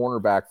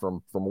cornerback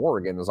from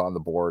Oregon is on the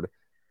board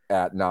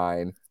at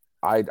 9,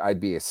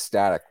 I'd be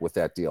ecstatic with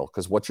that deal,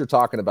 because what you're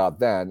talking about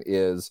then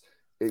is,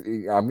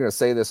 I'm going to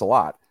say this a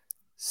lot,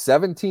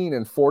 17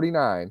 and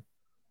 49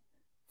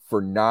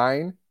 for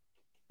 9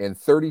 and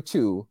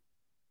 32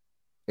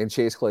 and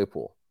Chase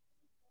Claypool.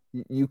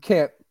 You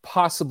can't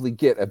possibly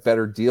get a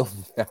better deal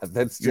than that.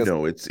 That's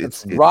just,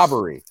 it's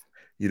robbery.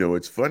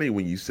 It's funny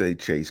when you say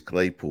Chase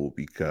Claypool,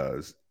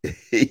 because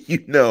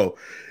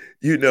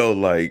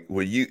like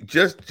when you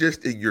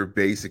just in your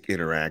basic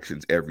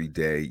interactions every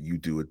day, you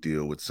do a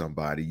deal with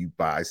somebody, you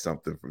buy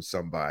something from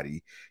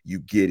somebody, you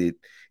get it,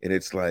 and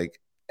it's like,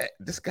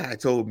 this guy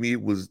told me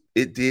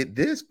it did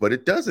this, but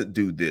it doesn't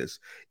do this.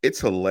 It's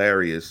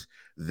hilarious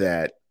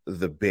that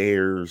the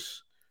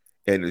Bears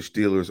and the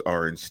Steelers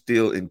are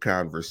still in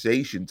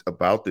conversations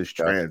about this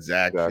Yeah,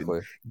 transaction,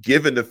 exactly.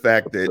 given the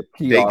fact that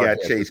The they PR got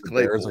hit Chase that the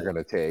Bears are Claypool.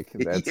 going to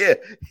take. Yeah,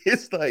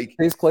 it's like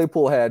Chase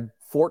Claypool had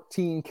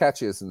 14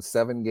 catches in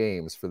 7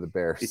 games for the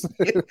Bears.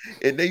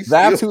 and they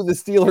That's still, who the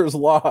Steelers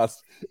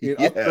lost in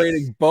yes,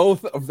 upgrading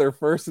both of their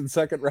first and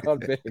second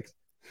round picks.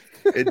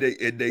 and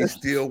they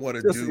still want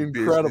to Just do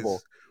incredible.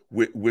 business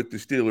with the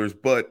Steelers.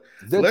 But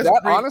let's bring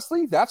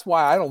honestly, that's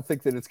why I don't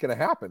think that it's going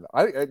to happen.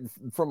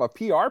 From a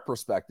PR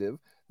perspective,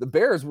 the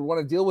Bears would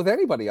want to deal with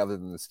anybody other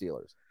than the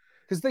Steelers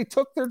because they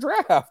took their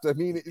draft. I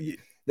mean,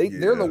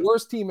 they're the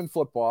worst team in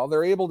football.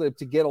 They're able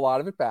to get a lot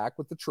of it back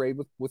with the trade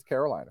with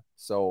Carolina.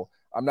 So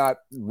I'm not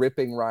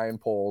ripping Ryan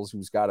Poles,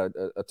 who's got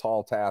a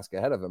tall task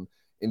ahead of him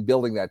in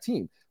building that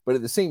team. But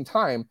at the same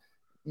time,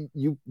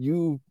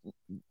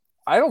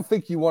 I don't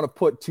think you want to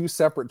put 2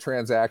 separate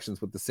transactions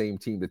with the same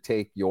team to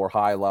take your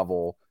high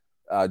level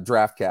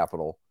draft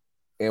capital,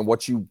 and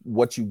what you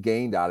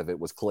gained out of it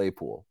was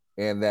Claypool,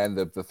 and then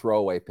the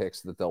throwaway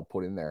picks that they'll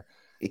put in there.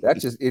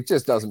 It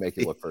just doesn't make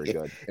it look very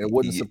good, and it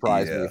wouldn't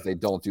surprise me if they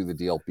don't do the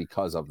deal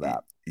because of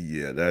that.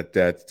 Yeah,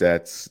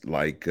 that's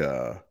like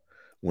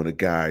when a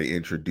guy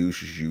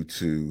introduces you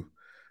to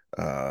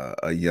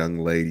a young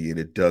lady and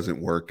it doesn't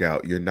work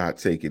out, you're not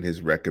taking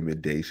his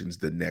recommendations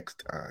the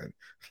next time.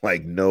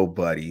 Like,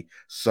 nobody,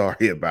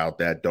 sorry about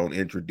that. Don't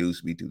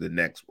introduce me to the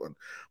next one.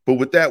 But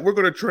with that, we're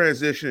going to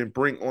transition and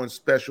bring on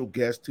special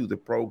guest to the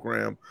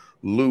program,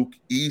 Luke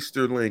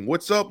Easterling.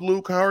 What's up,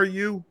 Luke? How are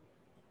you?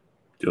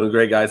 Doing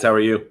great, guys. How are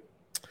you?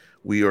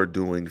 We are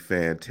doing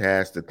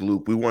fantastic,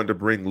 Luke. We wanted to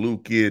bring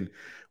Luke in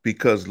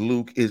because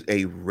Luke is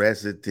a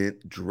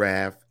resident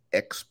draft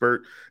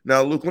expert.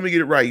 Now, Luke, let me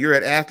get it right. You're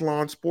at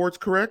Athlon Sports,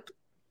 correct?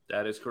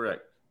 That is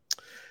correct.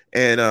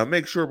 And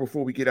make sure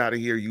before we get out of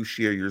here, you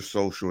share your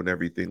social and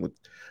everything with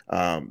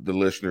the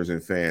listeners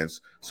and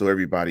fans so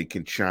everybody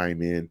can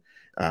chime in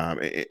and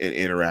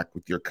interact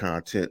with your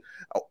content.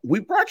 We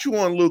brought you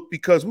on, Luke,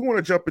 because we want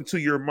to jump into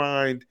your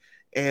mind.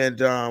 And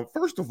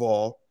first of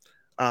all,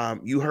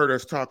 you heard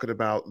us talking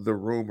about the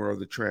rumor of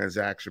the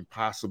transaction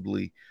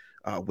possibly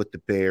with the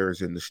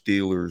Bears and the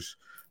Steelers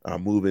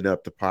moving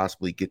up to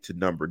possibly get to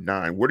number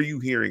 9. What are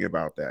you hearing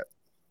about that?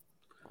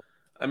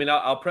 I mean,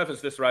 I'll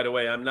preface this right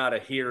away. I'm not a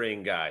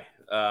hearing guy.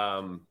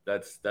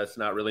 That's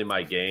not really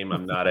my game.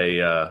 I'm not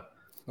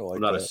I'm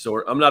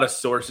not a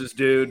sources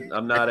dude.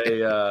 I'm not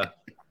a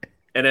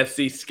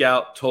NFC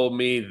scout told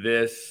me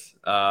this.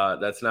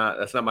 That's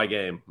not my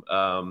game.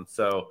 I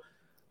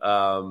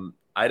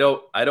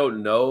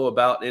don't know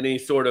about any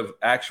sort of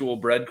actual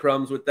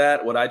breadcrumbs with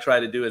that. What I try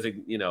to do is,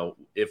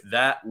 if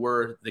that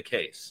were the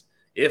case,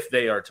 if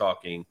they are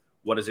talking,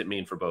 what does it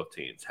mean for both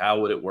teams? How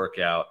would it work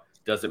out?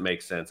 Does it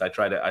make sense? I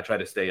try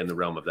to stay in the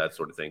realm of that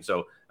sort of thing.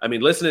 So, I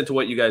mean, listening to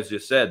what you guys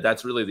just said,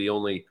 that's really the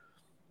only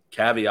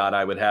caveat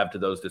I would have to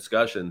those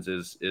discussions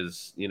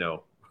is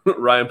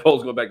Ryan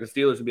Poles going back to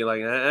Steelers and be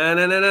like, no,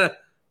 you're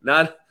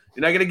not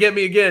going to get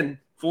me again.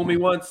 Fool me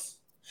once.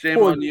 Shame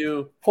on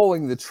you.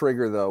 Pulling the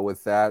trigger, though,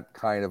 with that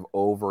kind of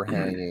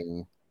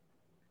overhanging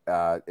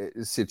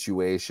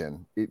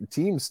situation,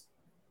 teams,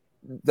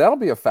 that'll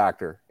be a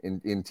factor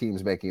in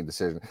teams making a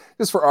decision.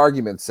 Just for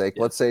argument's sake,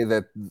 let's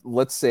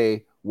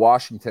say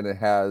Washington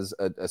has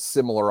a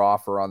similar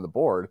offer on the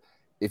board.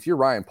 If you're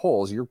Ryan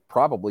Poles, you're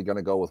probably going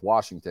to go with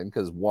Washington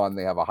because, 1,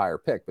 they have a higher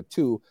pick, but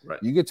 2,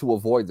 you get to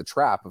avoid the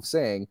trap of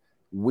saying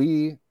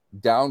we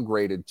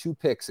downgraded 2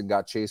 picks and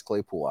got Chase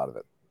Claypool out of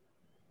it.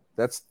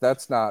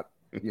 That's not,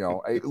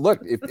 look,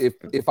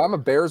 if I'm a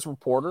Bears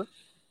reporter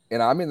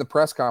and I'm in the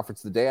press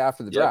conference the day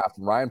after the draft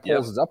and Ryan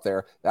Poles is up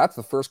there, that's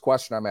the first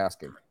question I'm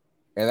asking.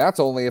 And that's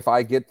only if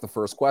I get the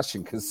first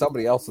question because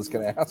somebody else is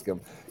going to ask him.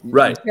 You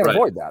can't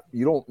avoid that.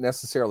 You don't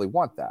necessarily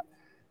want that.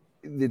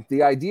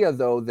 The idea,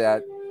 though,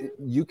 that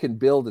you can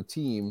build a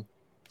team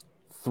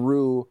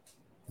through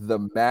the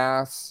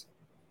mass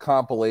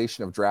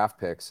compilation of draft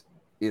picks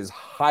is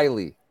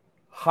highly,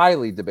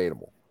 highly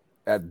debatable.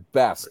 At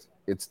best,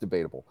 it's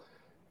debatable.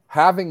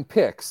 Having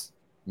picks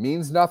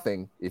means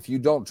nothing if you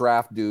don't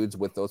draft dudes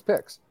with those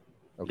picks.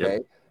 Okay?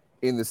 Yep.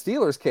 In the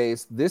Steelers'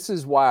 case, this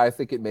is why I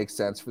think it makes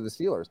sense for the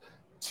Steelers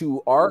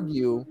to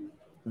argue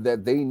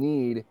that they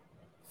need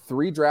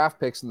 3 draft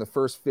picks in the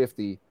first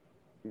 50.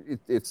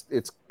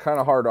 It's kind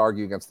of hard to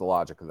argue against the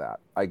logic of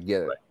that. I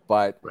get it.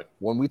 But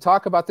when we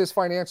talk about this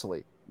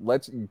financially,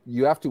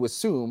 you have to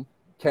assume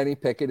Kenny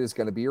Pickett is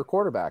going to be your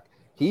quarterback.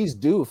 He's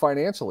due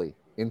financially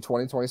in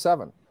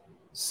 2027.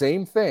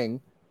 Same thing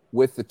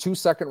with the 2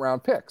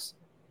 second-round picks.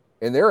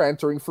 And they're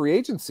entering free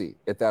agency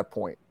at that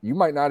point. You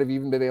might not have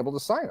even been able to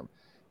sign them.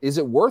 Is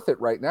it worth it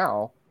right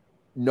now,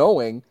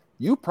 knowing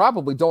you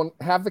probably don't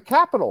have the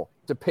capital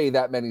to pay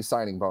that many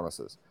signing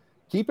bonuses?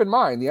 Keep in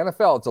mind, the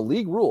NFL, it's a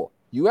league rule.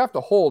 you have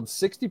to hold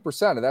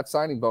 60% of that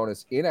signing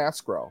bonus in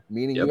escrow,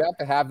 meaning you have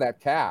to have that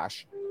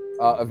cash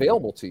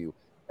available to you.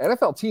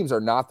 NFL teams are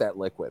not that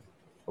liquid,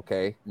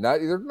 okay?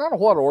 There's not a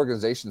whole lot of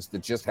organizations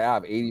that just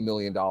have $80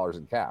 million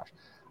in cash.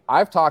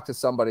 I've talked to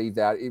somebody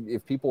that,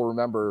 if people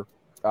remember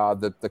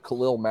the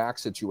Khalil Mack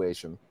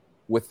situation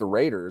with the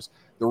Raiders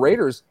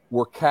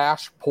were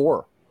cash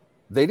poor.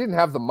 They didn't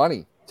have the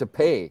money to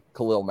pay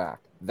Khalil Mack.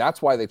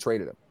 That's why they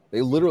traded him.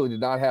 They literally did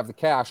not have the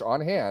cash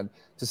on hand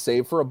to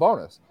save for a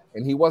bonus,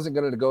 and he wasn't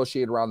going to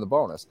negotiate around the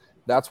bonus.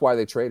 That's why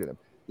they traded him.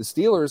 The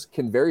Steelers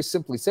can very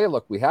simply say,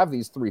 look, we have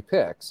these 3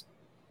 picks.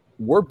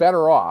 We're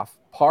better off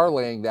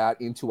parlaying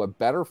that into a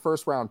better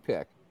first-round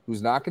pick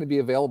who's not going to be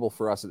available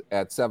for us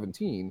at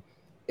 17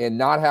 and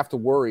not have to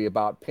worry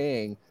about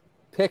paying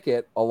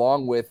Pickett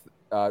along with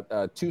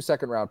 2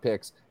 second-round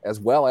picks as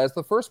well as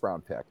the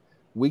first-round pick.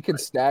 We can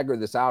stagger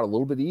this out a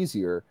little bit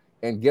easier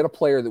and get a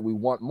player that we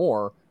want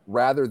more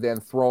rather than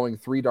throwing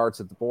 3 darts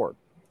at the board.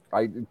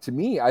 To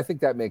me, I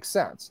think that makes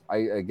sense.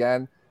 I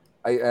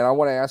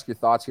want to ask your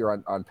thoughts here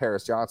on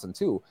Paris Johnson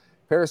too.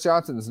 Paris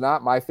Johnson is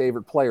not my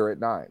favorite player at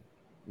 9.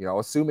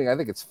 Assuming, I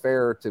think it's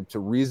fair to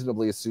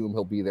reasonably assume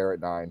he'll be there at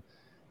 9.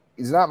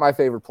 He's not my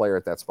favorite player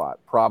at that spot.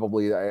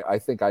 Probably, I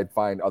think I'd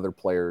find other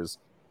players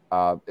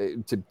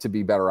to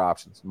be better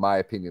options, in my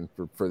opinion,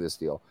 for this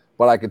deal.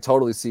 But I could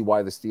totally see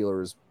why the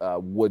Steelers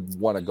would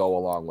want to go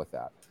along with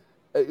that.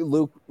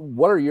 Luke,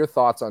 what are your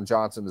thoughts on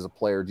Johnson as a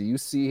player? Do you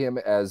see him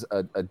as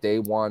a day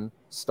one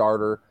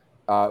starter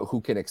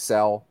who can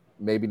excel?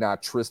 Maybe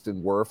not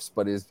Tristan Wirfs,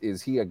 but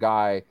is he a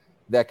guy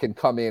that can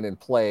come in and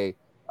play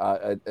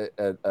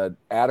an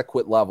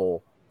adequate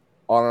level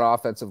on an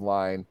offensive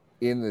line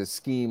in the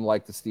scheme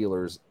like the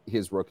Steelers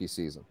his rookie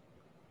season?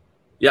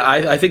 Yeah,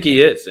 I think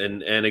he is.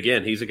 And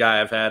again, he's a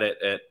guy I've had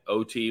at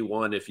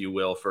OT1, if you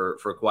will, for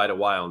quite a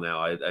while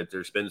now.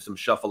 There's been some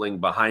shuffling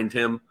behind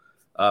him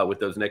with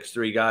those next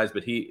 3 guys,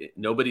 but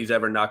nobody's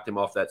ever knocked him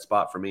off that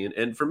spot for me.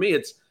 And for me,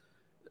 it's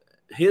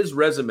his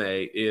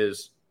resume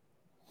is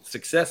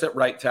success at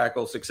right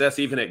tackle, success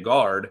even at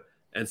guard,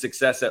 and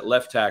success at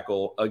left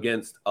tackle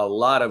against a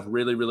lot of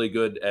really, really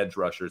good edge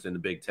rushers in the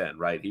Big Ten,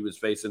 right? He was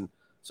facing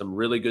some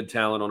really good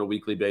talent on a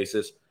weekly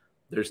basis.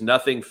 There's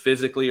nothing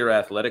physically or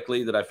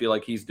athletically that I feel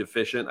like he's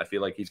deficient. I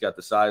feel like he's got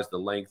the size, the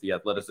length, the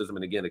athleticism,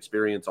 and again,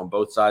 experience on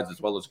both sides as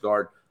well as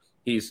guard.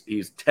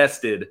 He's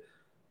tested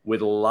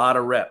with a lot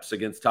of reps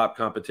against top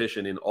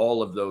competition in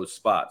all of those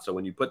spots. So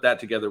when you put that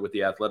together with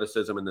the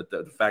athleticism and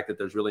the fact that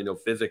there's really no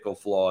physical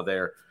flaw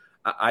there,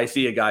 I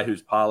see a guy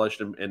who's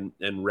polished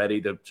and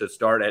ready to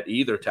start at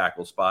either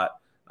tackle spot.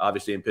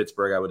 Obviously in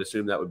Pittsburgh, I would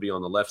assume that would be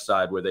on the left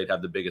side where they'd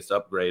have the biggest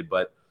upgrade.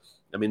 But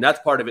I mean, that's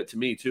part of it to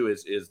me too,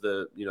 is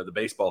the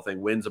baseball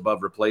thing, wins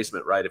above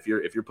replacement, right? If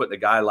you're putting a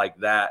guy like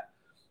that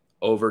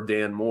over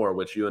Dan Moore,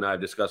 which you and I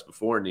have discussed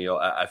before, Neil,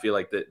 I feel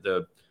like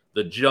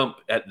the jump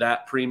at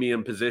that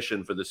premium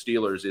position for the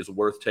Steelers is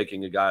worth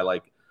taking a guy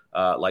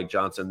like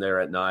Johnson there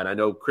at 9. I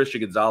know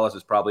Christian Gonzalez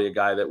is probably a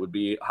guy that would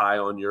be high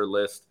on your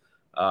list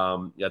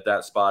at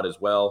that spot as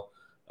well.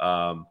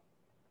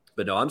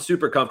 But no, I'm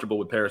super comfortable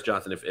with Paris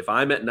Johnson. If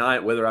I'm at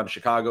 9, whether I'm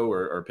Chicago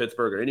or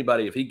Pittsburgh or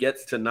anybody, if he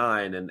gets to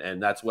 9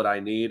 and that's what I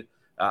need,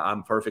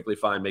 I'm perfectly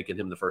fine making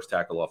him the first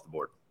tackle off the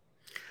board.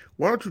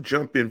 Why don't you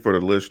jump in for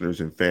the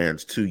listeners and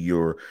fans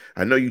to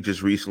I know you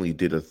just recently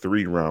did a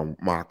 3-round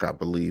mock, I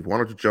believe. Why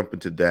don't you jump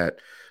into that,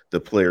 the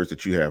players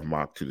that you have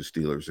mocked to the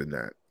Steelers in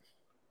that?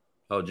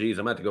 Oh, geez,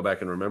 I'm going to have to go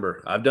back and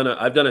remember. I've done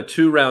a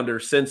 2-rounder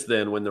since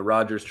then when the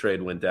Rodgers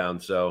trade went down.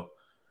 So,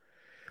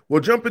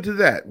 well, jump into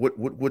that.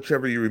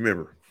 Whichever you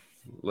remember.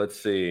 Let's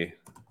see.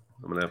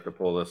 I'm going to have to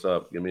pull this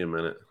up. Give me a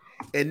minute.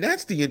 And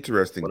that's the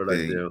interesting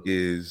thing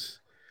is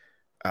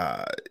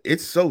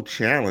it's so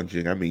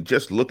challenging. I mean,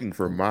 just looking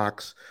for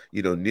mocks,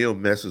 Neil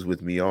messes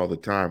with me all the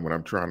time when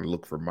I'm trying to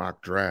look for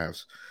mock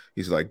drafts.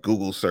 He's like,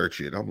 Google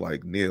search it. I'm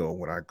like, Neil,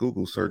 when I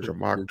Google search a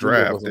mock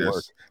draft,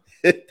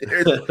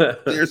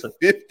 there's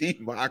 50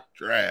 mock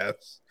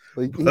drafts.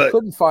 He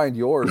couldn't find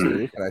yours,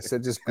 Luke. And I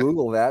said, just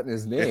Google that and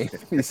his name.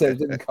 He said it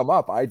didn't come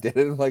up. I did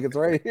it. Like, it's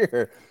right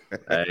here.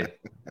 Hey,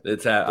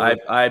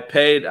 I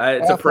paid.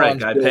 It's a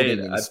prank. I paid.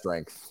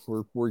 Strength.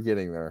 We're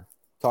getting there.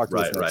 Talk to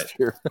us next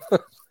year.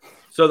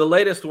 So the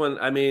latest one,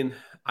 I mean,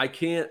 I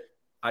can't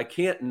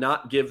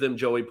not give them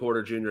Joey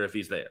Porter Jr. if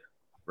he's there,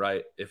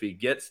 right? If he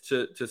gets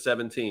to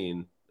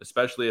 17,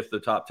 especially if the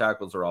top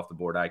tackles are off the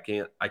board, I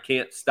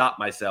can't stop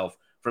myself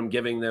from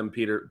giving them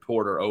Peter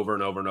Porter over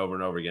and over and over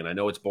and over again. I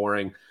know it's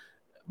boring,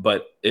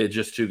 but it's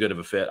just too good of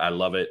a fit. I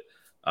love it.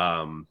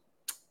 And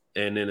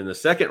then in the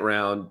second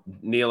round,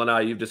 Neil and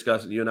I have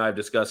discussed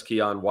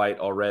Keion White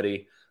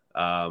already.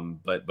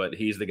 But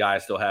he's the guy I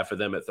still have for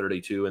them at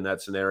 32 in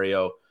that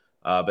scenario.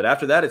 But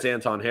after that, it's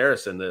Anton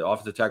Harrison, the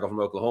offensive tackle from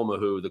Oklahoma,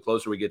 who the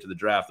closer we get to the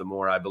draft, the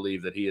more I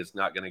believe that he is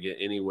not going to get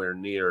anywhere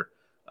near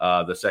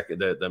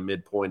the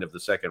midpoint of the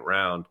second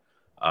round.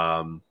 So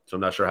I'm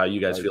not sure how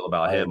you guys feel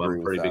about him. I'm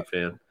a pretty big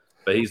fan,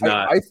 but he's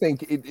not. I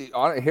think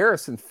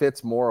Harrison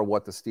fits more of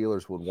what the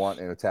Steelers would want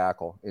in a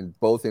tackle, in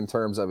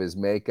terms of his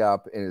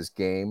makeup and his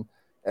game.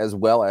 as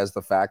well as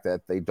the fact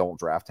that they don't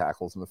draft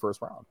tackles in the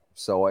first round.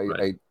 So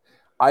Right.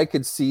 I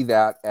could see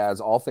that as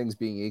all things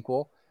being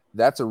equal,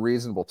 that's a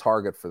reasonable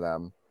target for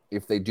them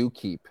if they do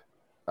keep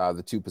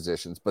the two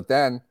positions. But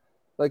then,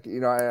 like, I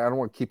don't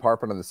want to keep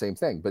harping on the same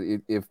thing, but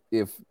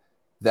if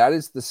that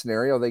is the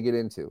scenario they get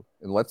into,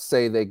 and let's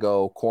say they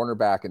go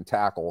cornerback and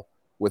tackle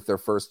with their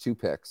first two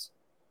picks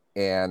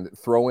and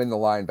throw in the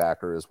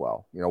linebacker as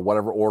well,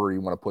 whatever order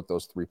you want to put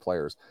those three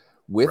players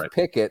with Right.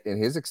 Pickett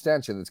and his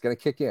extension that's going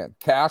to kick in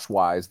cash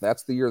wise.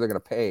 That's the year they're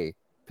going to pay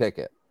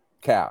Pickett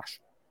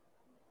cash.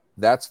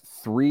 That's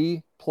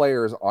three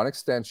players on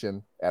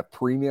extension at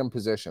premium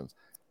positions.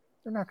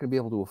 They're not going to be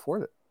able to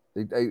afford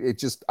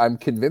it. I'm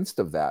convinced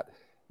of that.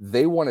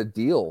 They want to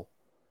deal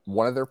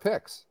one of their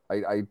picks.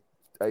 I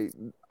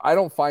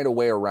don't find a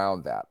way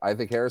around that. I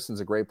think Harrison's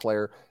a great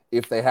player.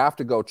 If they have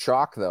to go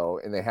chalk though,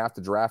 and they have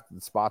to draft the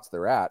spots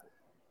they're at,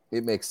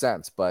 it makes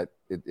sense. But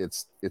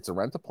it's a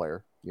rental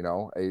player. They're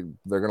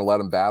going to let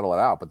him battle it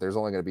out. But there's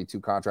only going to be two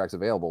contracts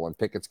available, and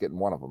Pickett's getting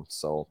one of them.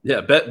 So yeah,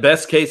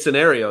 best case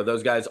scenario,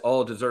 those guys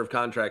all deserve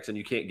contracts, and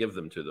you can't give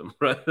them to them,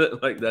 right?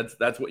 Like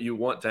that's what you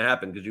want to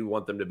happen because you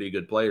want them to be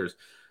good players.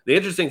 The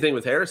interesting thing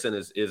with Harrison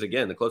is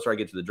again, the closer I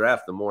get to the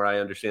draft, the more I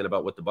understand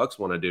about what the Bucs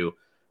want to do.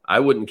 I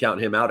wouldn't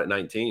count him out at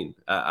 19.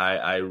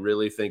 I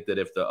really think that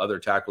if the other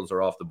tackles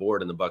are off the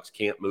board and the Bucs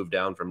can't move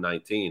down from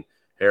 19,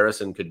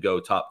 Harrison could go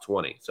top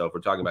 20. So if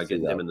we're talking about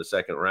getting him in the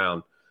second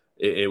round,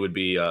 it would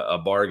be a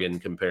bargain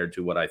compared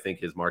to what I think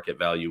his market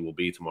value will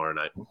be tomorrow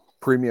night.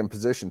 Premium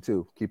position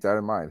too. Keep that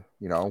in mind.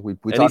 We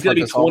and he's going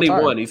to be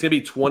 21. He's going to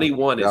be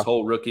 21 his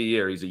whole rookie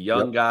year. He's a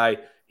young guy.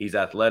 He's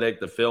athletic.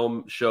 The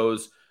film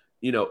shows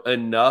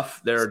enough.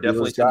 There are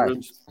definitely some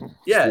rooms.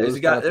 Yeah,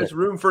 there's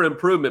room for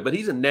improvement, but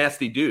he's a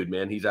nasty dude,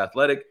 man. He's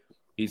athletic.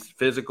 He's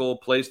physical,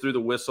 plays through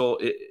the whistle.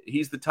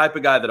 He's the type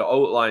of guy that an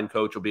O-line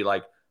coach will be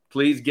like,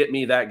 please get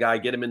me that guy,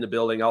 get him in the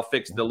building. I'll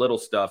fix the little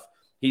stuff.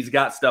 He's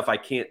got stuff I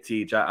can't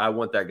teach. I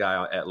want that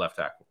guy at left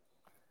tackle.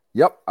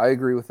 Yep, I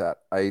agree with that.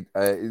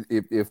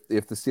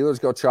 If the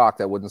Steelers go chalk,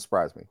 that wouldn't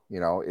surprise me.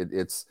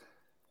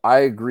 I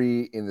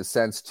agree in the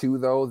sense too,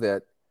 though,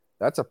 that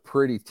that's a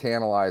pretty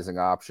tantalizing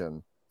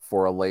option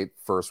for a late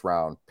first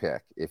round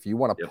pick. If you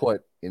want to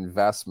put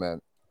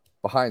investment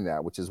behind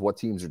that, which is what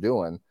teams are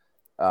doing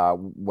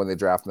when they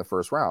draft in the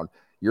first round,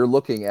 you're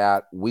looking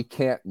at, we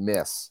can't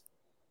miss.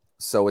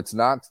 So it's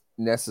not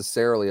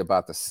necessarily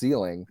about the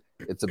ceiling,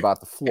 it's about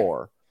the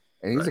floor.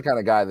 And he's the kind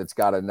of guy that's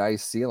got a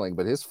nice ceiling,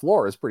 but his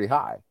floor is pretty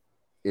high.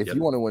 If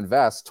you want to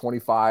invest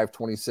 25,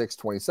 26,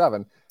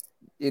 27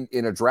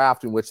 in a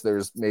draft in which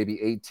there's maybe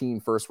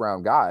 18 first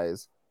round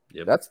guys,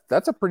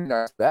 that's a pretty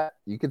nice bet.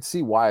 You can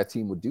see why a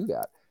team would do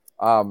that.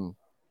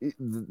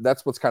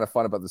 That's what's kind of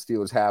fun about the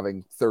Steelers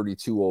having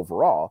 32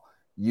 overall.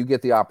 You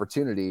get the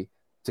opportunity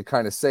to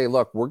kind of say,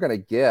 look, we're going to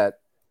get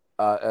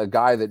a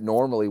guy that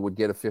normally would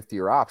get a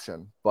 50-year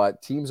option,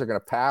 but teams are going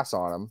to pass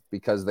on him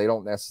because they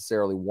don't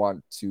necessarily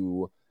want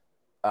to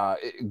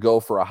go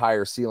for a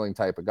higher ceiling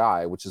type of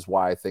guy, which is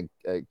why I think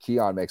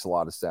Keon makes a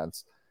lot of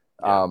sense.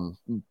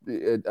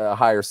 A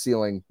higher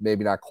ceiling,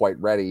 maybe not quite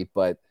ready,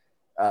 but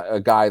a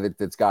guy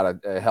that's got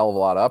a hell of a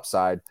lot of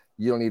upside.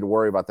 You don't need to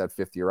worry about that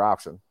 50-year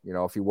option.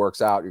 If he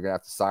works out, you're going to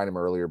have to sign him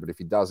earlier, but if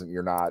he doesn't,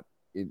 you're not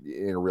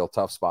in a real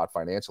tough spot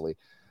financially.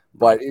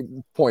 But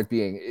point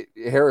being,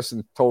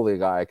 Harrison, totally a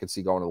guy I could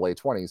see going to the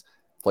late 20s,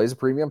 plays a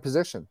premium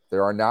position.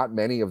 There are not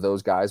many of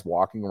those guys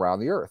walking around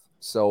the earth.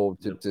 So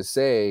to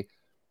say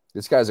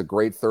this guy's a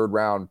great third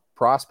round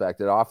prospect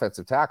at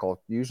offensive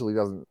tackle usually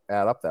doesn't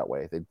add up that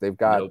way. They've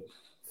got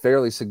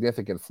fairly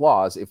significant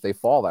flaws if they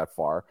fall that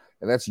far.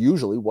 And that's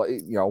usually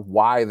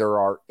why there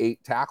are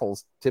 8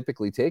 tackles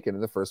typically taken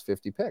in the first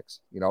 50 picks.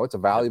 It's a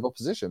valuable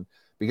position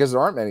because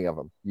there aren't many of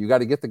them. You got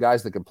to get the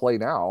guys that can play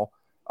now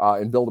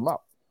and build them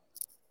up.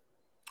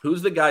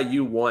 Who's the guy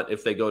you want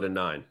if they go to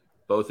 9?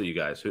 Both of you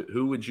guys.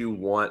 Who would you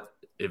want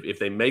if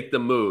they make the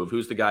move?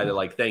 Who's the guy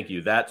that thank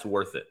you, that's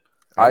worth it?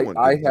 I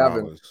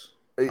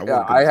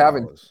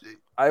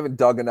haven't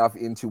dug enough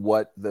into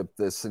what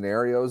the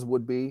scenarios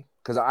would be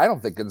because I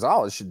don't think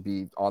Gonzalez should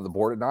be on the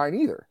board at 9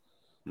 either.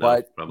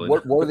 No, but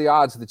what are the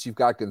odds that you've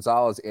got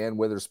Gonzalez and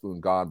Witherspoon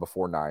gone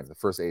before 9, the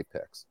first 8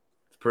 picks?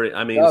 It's pretty.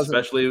 I mean,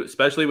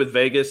 especially with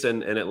Vegas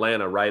and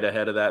Atlanta right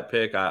ahead of that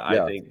pick,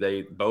 I think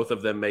both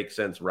of them make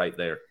sense right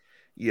there.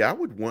 Yeah, I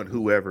would want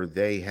whoever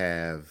they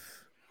have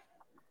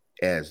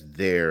as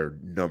their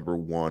number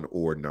 1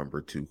 or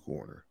number 2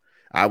 corner.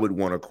 I would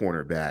want a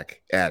cornerback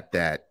at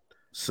that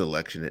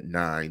selection at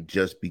 9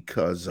 just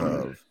because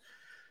of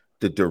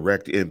the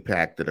direct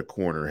impact that a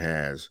corner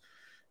has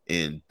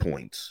in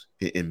points,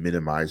 in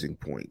minimizing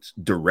points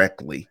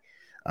directly,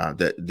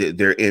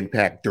 their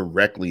impact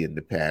directly in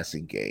the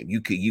passing game.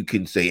 You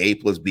can say A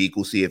plus B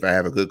equals C. If I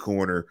have a good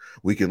corner,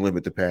 we can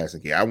limit the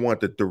passing game. I want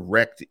the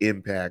direct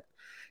impact.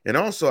 And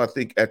also, I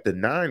think at the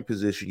 9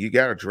 position, you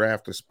got to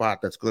draft a spot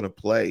that's going to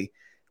play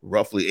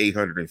roughly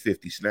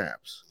 850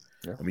 snaps.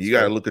 Yeah, I mean, you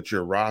got to look at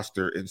your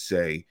roster and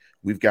say,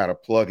 we've got to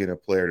plug in a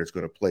player that's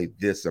going to play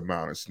this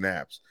amount of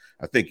snaps.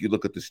 I think you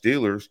look at the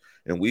Steelers,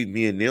 and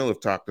me and Neil have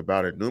talked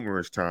about it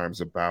numerous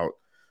times about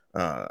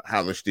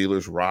how the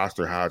Steelers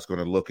roster, how it's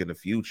going to look in the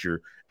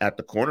future at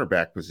the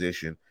cornerback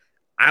position,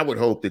 I would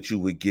hope that you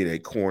would get a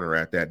corner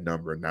at that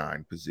number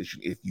 9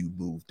 position if you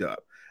moved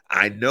up.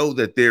 I know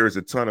that there is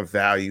a ton of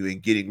value in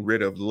getting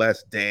rid of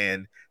less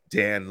Dan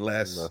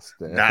less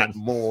Dan. Not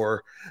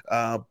more.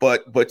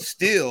 But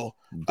still,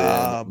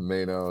 Dan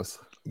Manos.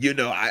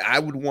 I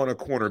would want a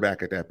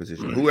cornerback at that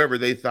position. Whoever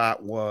they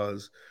thought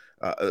was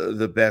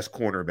the best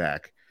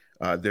cornerback,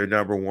 their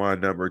number 1,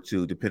 number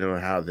 2, depending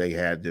on how they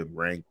had them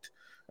ranked.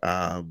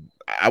 I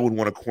would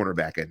want a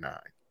cornerback at 9.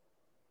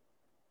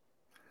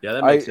 Yeah,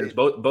 that makes sense.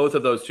 Both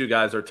of those two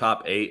guys are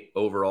top 8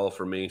 overall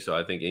for me, so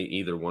I think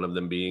either one of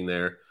them being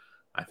there.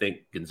 I think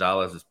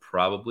Gonzalez is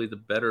probably the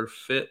better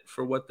fit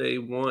for what they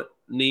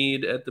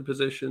need at the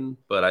position.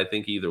 But I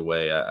think either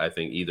way, I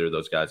think either of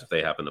those guys, if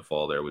they happen to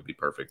fall there, would be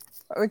perfect.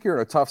 I think you're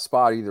in a tough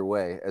spot either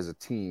way as a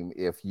team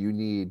if you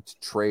need to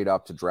trade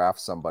up to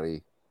draft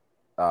somebody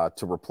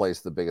to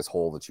replace the biggest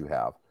hole that you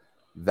have.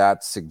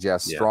 That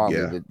suggests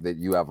strongly that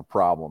you have a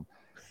problem.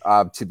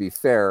 To be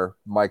fair,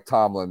 Mike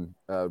Tomlin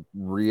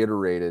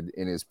reiterated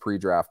in his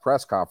pre-draft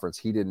press conference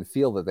he didn't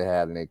feel that they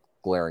had any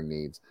glaring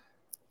needs.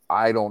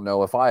 I don't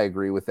know if I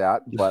agree with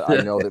that, but I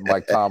know that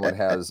Mike Tomlin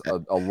has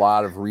a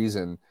lot of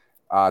reason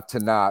to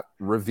not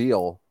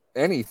reveal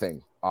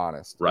anything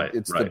honest. Right.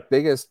 It's the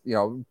biggest,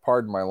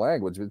 pardon my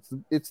language,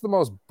 it's the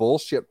most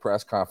bullshit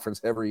press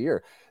conference every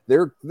year.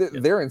 They're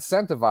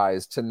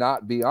incentivized to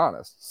not be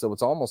honest. So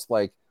it's almost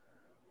like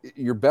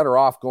you're better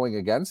off going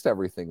against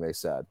everything they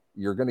said.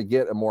 You're going to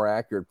get a more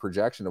accurate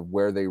projection of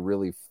what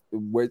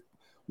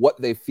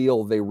they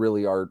feel they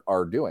really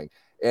are doing.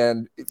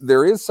 And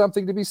there is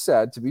something to be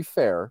said, to be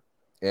fair,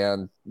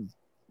 and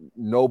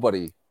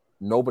nobody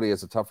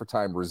has a tougher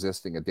time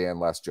resisting a Dan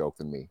Less joke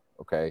than me.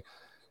 Okay.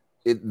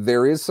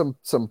 There is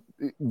some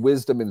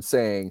wisdom in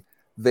saying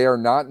they are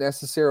not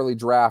necessarily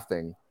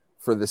drafting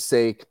for the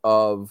sake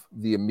of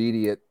the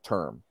immediate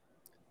term.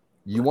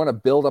 You want to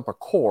build up a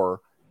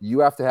core. You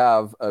have to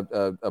have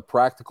a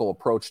practical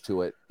approach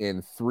to it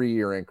in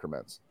 3-year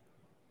increments.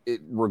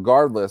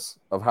 Regardless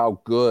of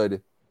how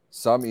good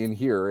some in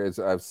here, as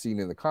I've seen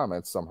in the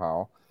comments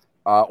somehow,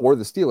 or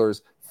the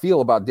Steelers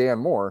feel about Dan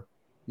Moore,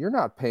 you're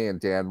not paying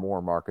Dan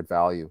Moore market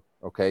value.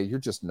 Okay. You're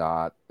just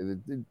not.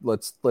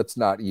 Let's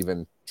not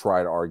even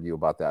try to argue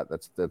about that.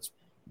 That's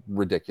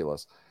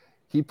ridiculous.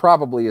 He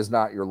probably is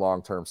not your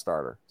long-term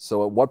starter.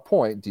 So at what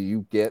point do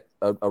you get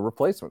a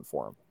replacement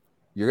for him?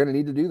 You're going to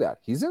need to do that.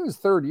 He's in his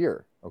 3rd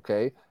year.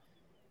 Okay.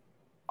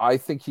 I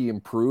think he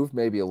improved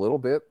maybe a little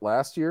bit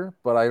last year,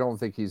 but I don't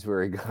think he's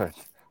very good.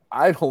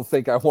 I don't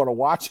think I want to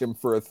watch him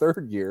for a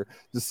 3rd year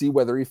to see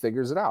whether he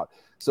figures it out.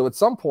 So at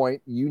some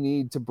point you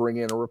need to bring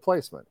in a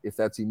replacement. If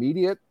that's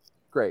immediate,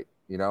 great.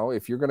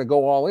 If you're going to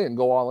go all in,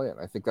 go all in.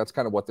 I think that's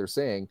kind of what they're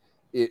saying.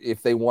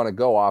 If they want to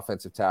go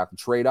offensive tackle,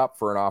 trade up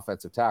for an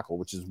offensive tackle,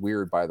 which is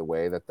weird, by the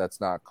way, that's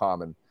not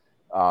common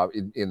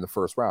in the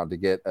first round to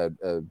get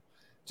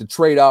to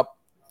trade up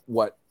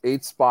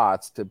 8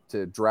 spots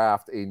to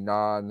draft a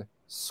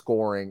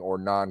non-scoring or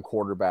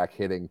non-quarterback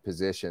hitting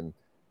position.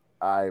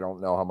 I don't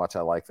know how much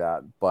I like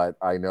that, but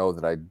I know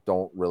that I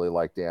don't really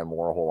like Dan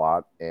Moore a whole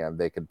lot, and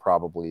they could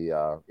probably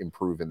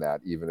improve in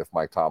that, even if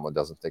Mike Tomlin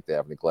doesn't think they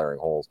have any glaring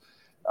holes.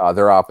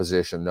 Their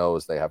opposition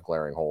knows they have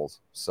glaring holes,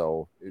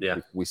 so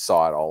we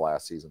saw it all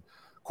last season.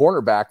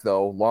 Cornerback,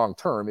 though,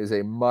 long-term is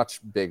a much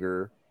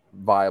bigger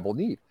viable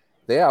need.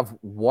 They have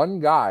one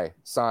guy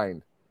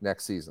signed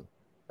next season.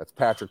 That's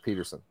Patrick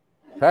Peterson.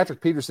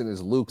 Patrick Peterson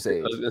is Luke's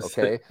age,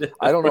 okay?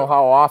 I don't know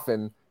how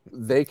often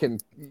they can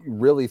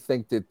really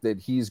think that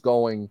he's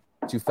going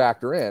to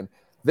factor in.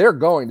 They're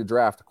going to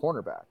draft a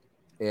cornerback.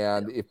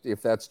 And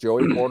if that's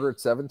Joey Porter at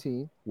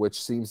 17,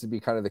 which seems to be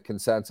kind of the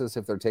consensus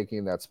if they're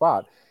taking that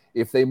spot,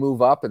 if they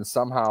move up and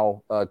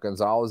somehow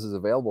Gonzalez is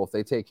available, if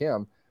they take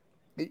him,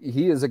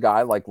 he is a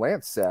guy, like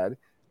Lance said,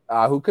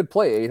 who could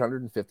play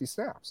 850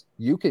 snaps.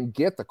 You can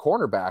get the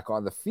cornerback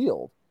on the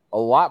field a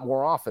lot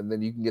more often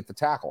than you can get the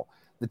tackle.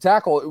 The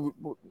tackle,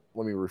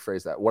 let me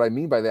rephrase that. What I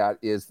mean by that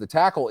is the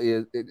tackle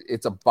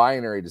it's a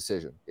binary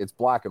decision. It's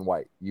black and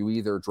white. You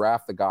either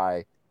draft the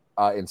guy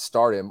and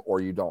start him or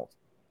you don't.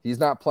 He's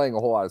not playing a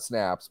whole lot of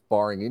snaps,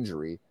 barring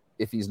injury,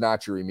 if he's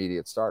not your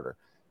immediate starter.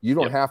 You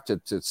don't have to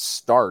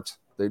start.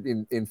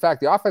 In fact,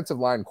 the offensive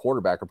line and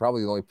quarterback are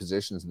probably the only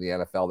positions in the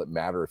NFL that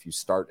matter if you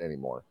start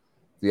anymore.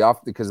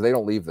 Because they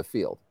don't leave the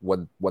field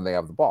when they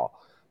have the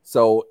ball.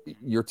 So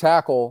your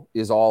tackle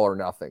is all or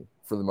nothing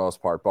for the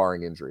most part,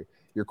 barring injury.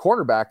 Your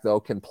cornerback, though,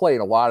 can play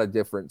in a lot of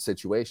different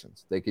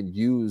situations. They can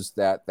use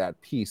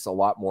that piece a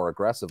lot more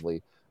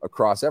aggressively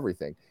across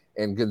everything.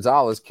 And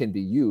Gonzalez can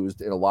be used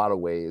in a lot of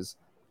ways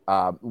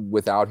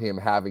without him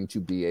having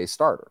to be a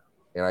starter.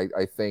 And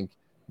I think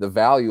the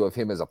value of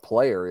him as a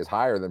player is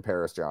higher than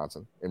Paris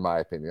Johnson, in my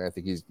opinion. I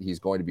think he's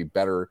going to be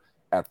better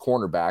at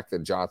cornerback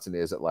than Johnson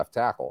is at left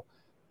tackle.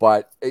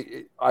 But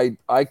it's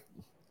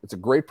a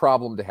great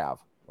problem to have.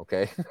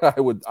 Okay,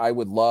 I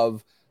would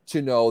love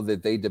to know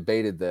that they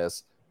debated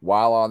this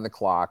while on the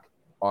clock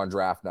on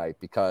draft night,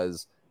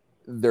 because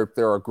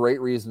there are great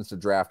reasons to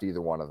draft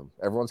either one of them.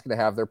 Everyone's going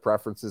to have their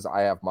preferences.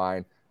 I have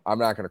mine. I'm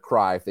not going to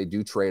cry if they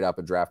do trade up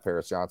and draft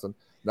Paris Johnson.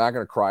 Not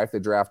going to cry if they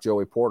draft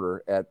Joey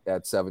Porter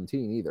at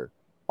 17 either.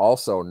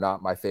 Also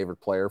not my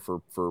favorite player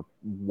for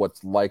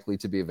what's likely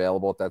to be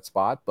available at that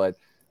spot, but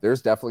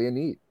there's definitely a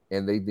need,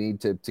 and they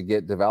need to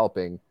get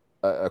developing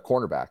a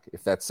cornerback.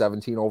 If that's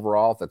 17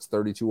 overall, if that's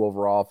 32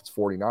 overall, if it's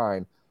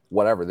 49,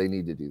 whatever, they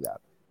need to do that.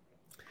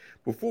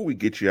 Before we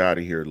get you out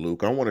of here,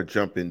 Luke, I want to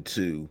jump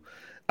into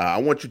I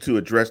want you to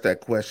address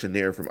that question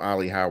there from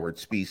Ollie Howard,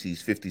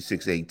 Species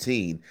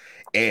 5618.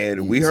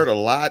 And we heard a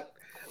lot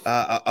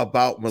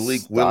about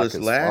Malik Willis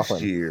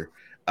last year.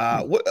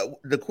 What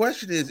the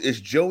question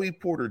is Joey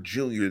Porter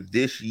Jr.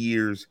 this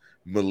year's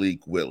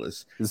Malik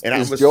Willis? Is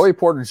Joey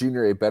Porter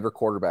Jr. a better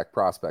quarterback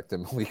prospect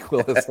than Malik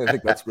Willis? I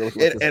think that's really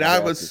what and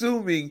I'm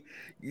assuming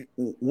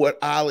what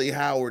Ollie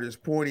Howard is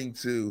pointing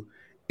to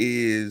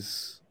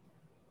is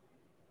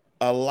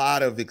a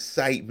lot of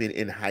excitement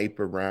and hype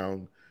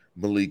around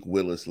Malik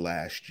Willis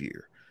last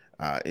year,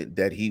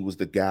 that he was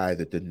the guy,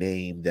 that the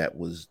name that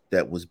was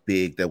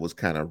big, that was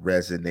kind of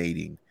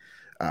resonating.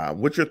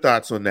 What's your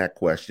thoughts on that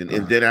question?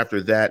 And then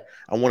after that,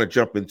 I want to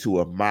jump into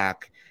a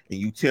mock, and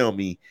you tell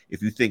me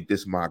if you think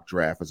this mock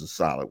draft is a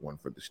solid one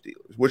for the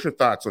Steelers. What's your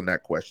thoughts on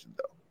that question,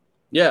 though?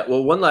 Yeah,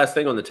 well, one last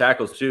thing on the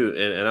tackles too,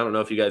 and I don't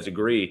know if you guys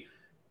agree.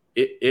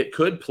 It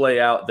could play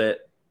out that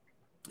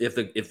if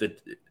the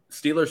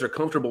Steelers are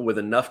comfortable with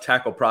enough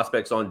tackle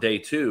prospects on day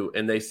 2,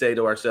 and they say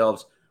to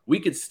ourselves, we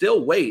could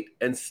still wait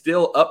and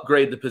still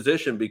upgrade the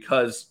position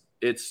because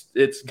it's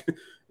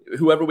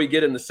whoever we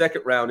get in the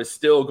second round is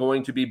still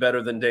going to be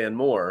better than Dan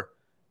Moore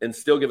and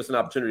still give us an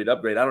opportunity to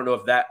upgrade. I don't know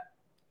if that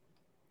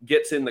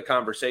gets in the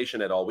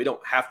conversation at all. We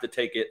don't have to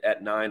take it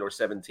at 9 or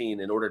 17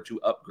 in order to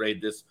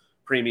upgrade this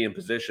premium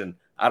position.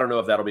 I don't know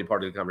if that'll be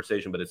part of the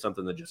conversation, but it's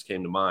something that just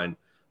came to mind.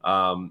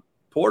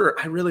 Porter,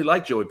 I really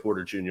like Joey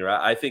Porter Jr.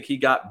 I think he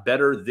got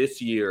better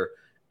this year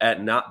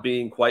at not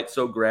being quite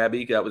so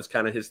grabby. That was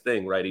kind of his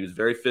thing, right? He was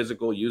very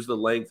physical, used the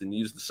length and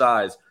used the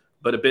size,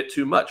 but a bit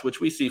too much,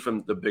 which we see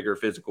from the bigger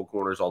physical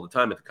corners all the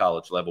time at the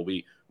college level.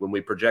 When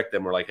we project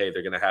them, we're like, hey,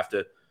 they're going to have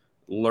to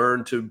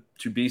learn to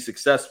be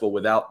successful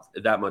without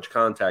that much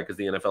contact because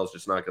the NFL is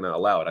just not going to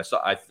allow it.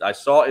 I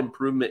saw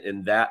improvement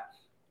in that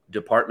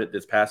department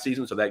this past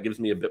season, so that gives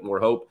me a bit more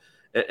hope.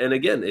 And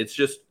again, it's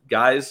just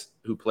guys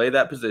who play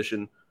that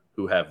position,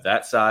 who have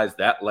that size,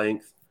 that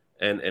length.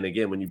 And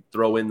again, when you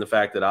throw in the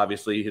fact that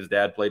obviously his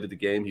dad played at the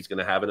game, he's going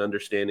to have an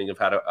understanding of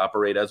how to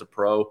operate as a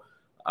pro.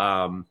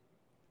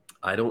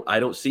 I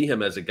don't see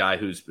him as a guy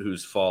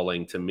who's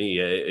falling to me,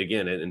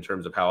 again, in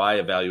terms of how I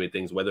evaluate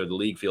things, whether the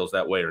league feels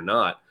that way or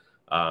not,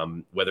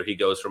 whether he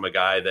goes from a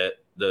guy that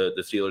the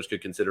Steelers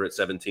could consider at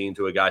 17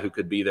 to a guy who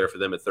could be there for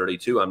them at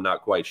 32. I'm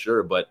not quite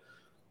sure, but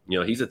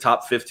he's a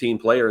top 15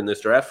 player in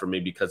this draft for me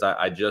because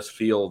I just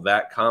feel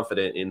that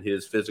confident in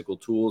his physical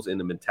tools, in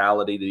the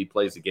mentality that he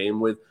plays the game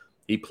with.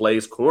 He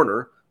plays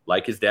corner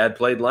like his dad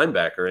played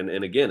linebacker.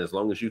 And again, as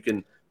long as you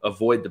can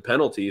avoid the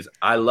penalties,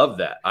 I love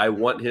that. I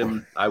want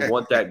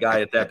that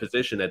guy at that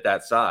position at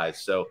that size.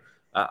 So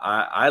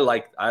I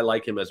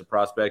like him as a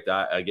prospect.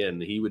 Again,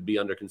 he would be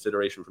under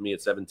consideration for me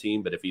at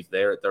 17, but if he's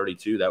there at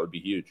 32, that would be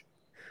huge.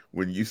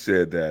 When you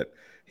said that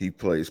he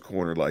plays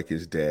corner like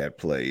his dad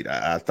played,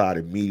 I thought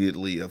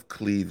immediately of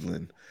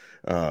Cleveland,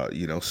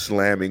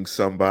 slamming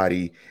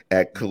somebody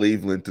at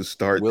Cleveland to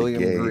start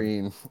William the game.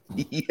 Green.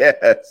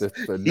 Yes.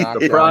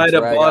 The pride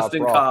of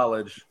Boston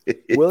College.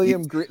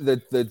 William Green,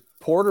 the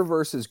Porter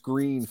versus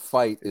Green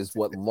fight is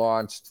what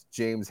launched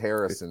James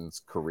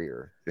Harrison's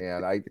career.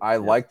 And I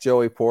like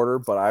Joey Porter,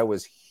 but I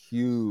was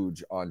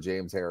huge on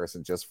James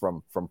Harrison just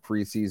from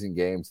preseason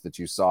games that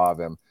you saw of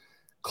him.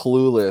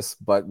 Clueless,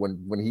 but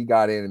when he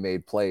got in and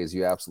made plays,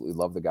 you absolutely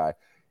love the guy.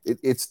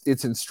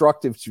 It's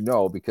instructive to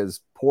know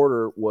because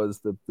Porter was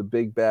the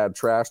big bad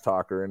trash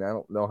talker, and I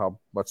don't know how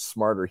much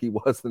smarter he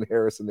was than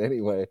Harrison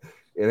anyway.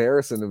 And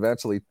Harrison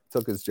eventually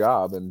took his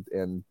job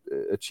and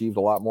achieved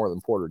a lot more than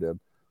Porter did.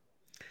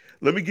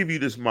 Let me give you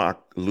this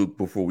mock, Luke,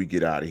 before we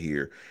get out of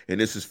here. And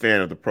this is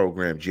fan of the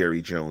program,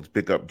 Jerry Jones.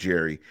 Pick up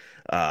Jerry.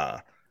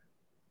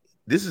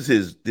 This is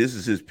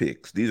his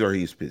picks. These are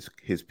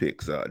his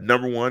picks.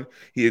 Number 1,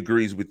 he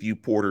agrees with you,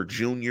 Porter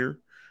Jr.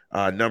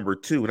 Number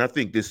 2, and I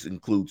think this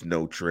includes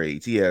no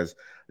trades. He has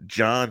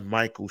John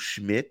Michael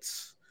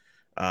Schmitz.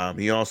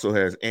 He also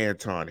has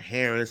Anton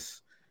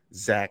Harris,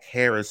 Zach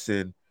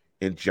Harrison,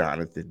 and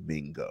Jonathan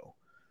Mingo.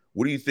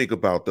 What do you think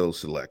about those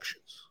selections?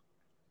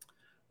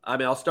 I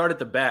mean, I'll start at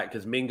the back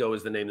because Mingo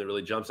is the name that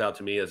really jumps out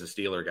to me as a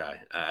Steeler guy.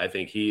 I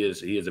think he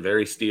is a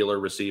very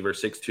Steeler receiver,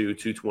 6'2",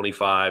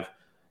 225,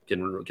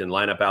 can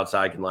line up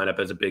outside, can line up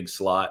as a big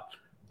slot.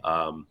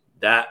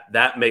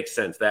 That makes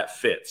sense. That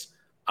fits.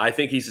 I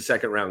think he's a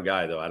second-round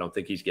guy, though. I don't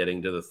think he's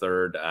getting to the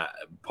third,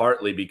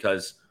 partly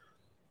because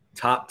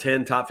top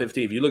 10, top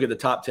 15. If you look at the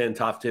top 10,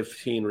 top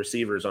 15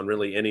 receivers on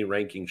really any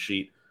ranking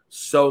sheet,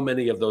 so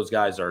many of those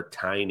guys are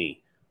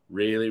tiny,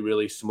 really,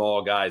 really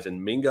small guys.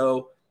 And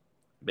Mingo,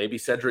 maybe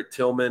Cedric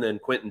Tillman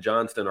and Quentin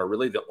Johnston are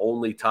really the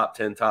only top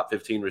 10, top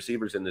 15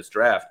 receivers in this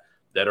draft.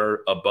 that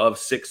are above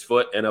 6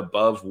 foot and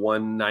above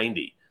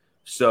 190.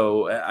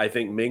 So I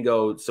think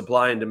Mingo,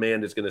 supply and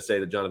demand is going to say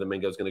that Jonathan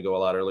Mingo is going to go a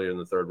lot earlier in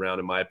the third round,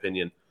 in my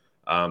opinion.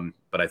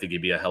 But I think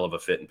he'd be a hell of a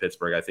fit in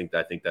Pittsburgh. I think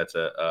that's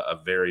a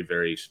very,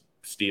 very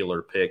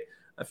Steeler pick.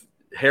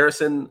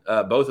 Harrison,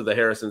 both of the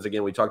Harrisons,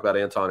 again, we talked about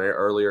Anton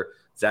earlier.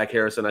 Zach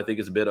Harrison, I think,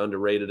 is a bit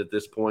underrated at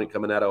this point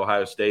coming out of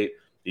Ohio State.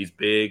 He's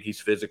big,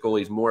 he's physical,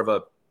 he's more of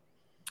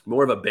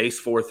a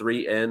base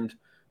 4-3 end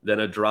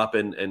than a drop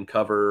and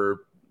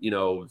cover,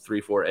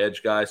 3-4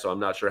 edge guy. So I'm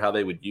not sure how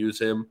they would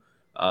use him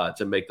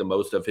to make the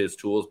most of his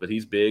tools, but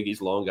he's big,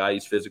 he's a long guy,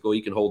 he's physical,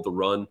 he can hold the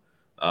run.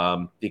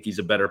 I think he's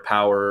a better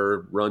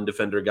power run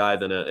defender guy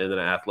than an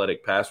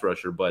athletic pass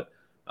rusher. But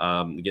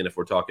again, if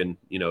we're talking,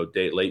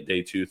 late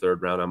day 2,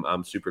 third round,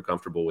 I'm super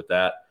comfortable with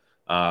that.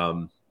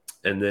 And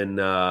then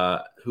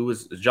who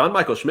was John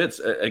Michael Schmitz?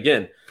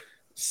 Again,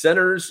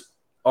 centers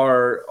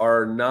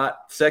are not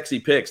sexy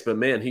picks, but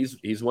man,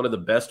 he's one of the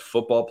best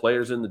football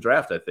players in the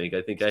draft. I think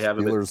I have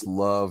him. Steelers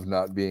love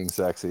not being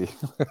sexy.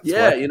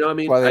 Yeah,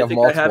 why, I think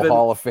I have him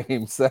Hall of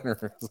Fame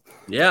centers.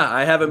 Yeah,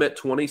 I have him at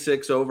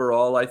 26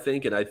 overall. I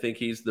think, and I think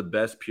he's the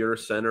best pure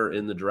center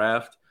in the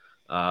draft.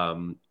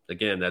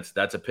 Again,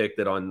 that's a pick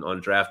that on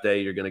draft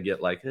day you're going to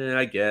get like,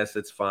 I guess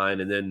it's fine,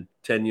 and then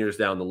 10 years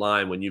down the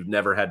line, when you've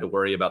never had to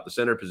worry about the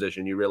center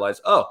position, you realize,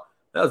 oh,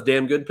 that was a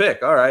damn good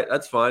pick. All right,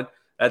 that's fine.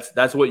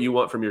 That's what you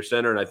want from your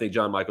center, and I think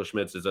John Michael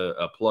Schmitz is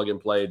a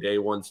plug-and-play day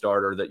one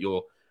starter that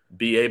you'll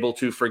be able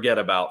to forget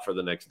about for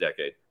the next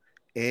decade.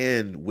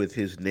 And with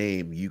his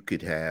name, you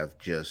could have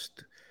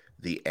just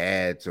the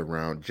ads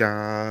around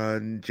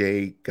John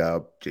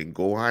Jacob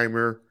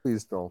Jingleheimer.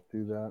 Please don't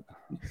do that.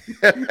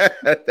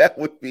 That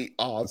would be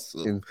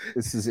awesome.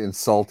 This is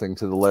insulting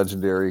to the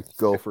legendary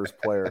Gophers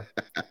player.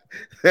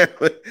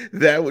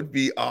 That would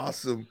be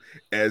awesome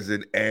as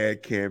an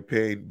ad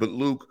campaign. But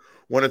Luke,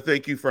 want to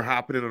thank you for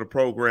hopping into the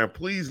program.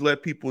 Please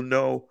let people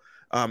know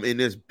in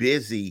this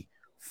busy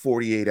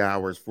 48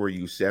 hours for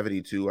you,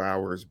 72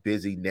 hours,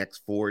 busy next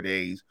 4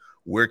 days,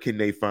 where can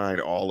they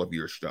find all of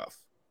your stuff?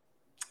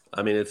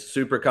 I mean, it's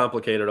super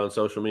complicated on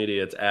social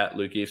media. It's at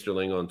Luke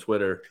Easterling on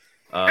Twitter.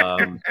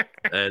 And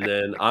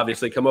then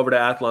obviously come over to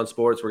Athlon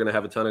Sports. We're going to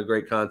have a ton of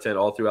great content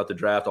all throughout the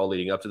draft, all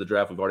leading up to the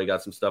draft. We've already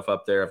got some stuff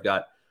up there. I've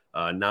got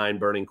 9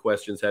 burning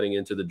questions heading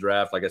into the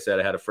draft. Like I said,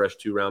 I had a fresh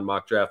 2-round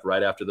mock draft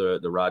right after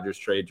the Rodgers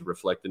trade to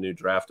reflect the new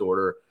draft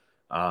order.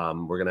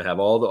 We're going to have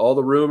all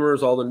the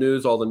rumors, all the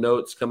news, all the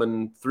notes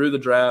coming through the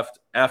draft.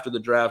 After the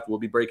draft, we'll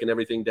be breaking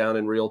everything down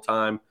in real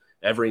time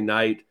every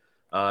night.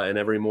 And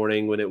every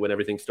morning when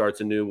everything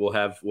starts anew, we'll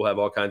have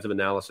all kinds of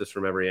analysis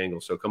from every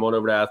angle. So come on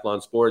over to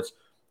Athlon Sports,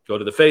 go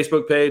to the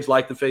Facebook page,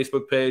 like the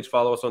Facebook page,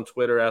 follow us on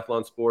Twitter,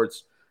 Athlon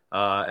Sports,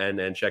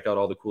 and check out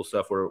all the cool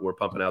stuff we're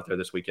pumping out there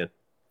this weekend.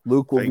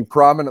 Luke will be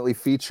prominently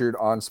featured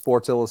on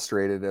Sports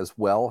Illustrated as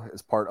well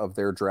as part of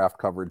their draft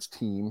coverage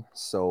team.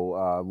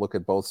 So look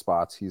at both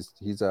spots. He's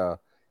gonna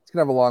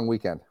have a long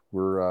weekend.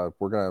 We're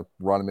gonna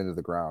run him into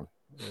the ground.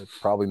 There's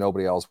probably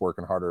nobody else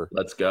working harder.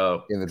 Let's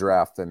go in the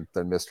draft than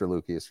Mr.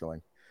 Luke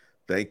Easterling.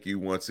 Thank you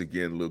once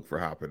again, Luke, for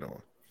hopping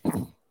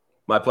on.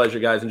 My pleasure,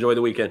 guys. Enjoy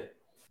the weekend.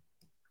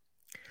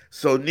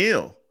 So,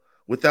 Neil,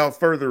 without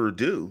further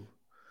ado,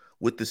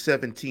 with the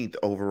 17th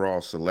overall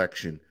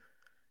selection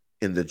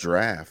in the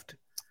draft,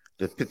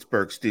 the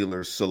Pittsburgh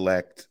Steelers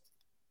select.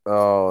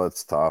 Oh,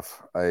 it's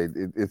tough.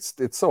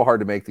 It's so hard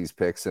to make these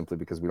picks simply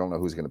because we don't know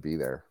who's going to be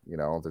there.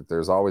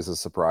 There's always a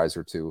surprise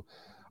or two.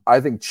 I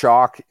think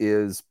chalk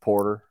is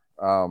Porter.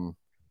 I'm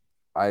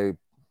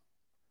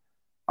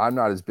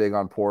not as big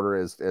on Porter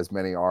as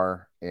many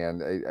are,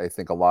 and I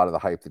think a lot of the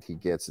hype that he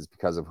gets is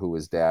because of who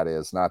his dad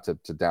is. Not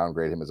to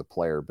downgrade him as a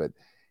player, but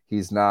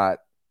he's not.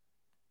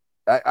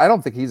 I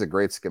don't think he's a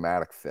great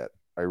schematic fit.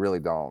 I really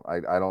don't. I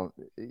don't.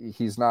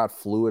 He's not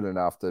fluid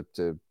enough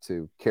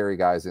to carry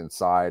guys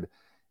inside.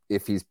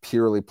 If he's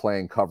purely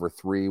playing cover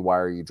 3, why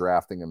are you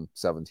drafting him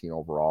 17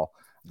 overall?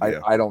 Yeah.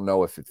 I don't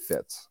know if it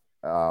fits.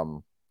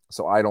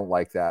 So I don't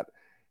like that.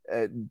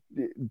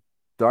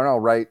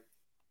 Darnell Wright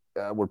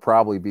would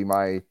probably be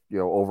my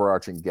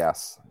overarching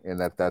guess, and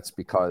that's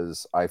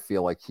because I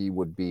feel like he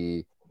would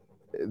be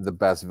the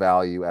best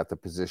value at the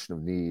position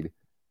of need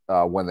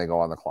when they go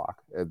on the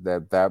clock.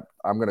 That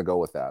I'm going to go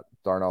with that.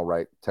 Darnell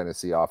Wright,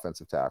 Tennessee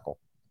offensive tackle.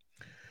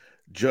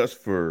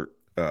 Just for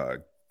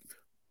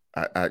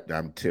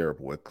I'm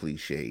terrible at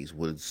cliches.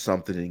 With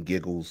something in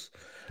giggles.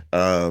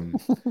 I'm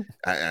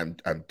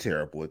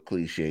terrible at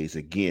cliches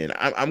again.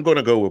 I'm going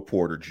to go with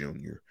Porter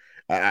Jr.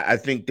 I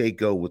think they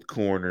go with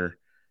corner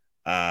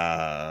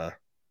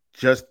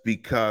just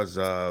because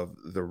of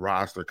the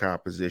roster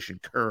composition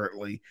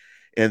currently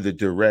and the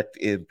direct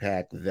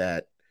impact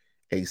that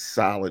a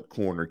solid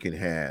corner can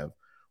have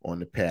on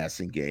the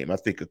passing game. I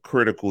think a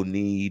critical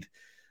need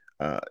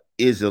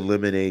is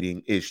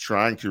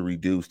trying to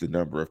reduce the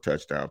number of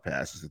touchdown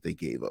passes that they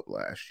gave up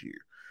last year,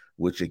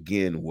 which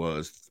again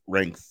was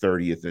ranked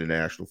 30th in the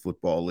National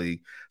Football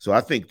League. So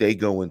I think they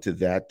go into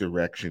that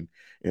direction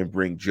and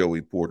bring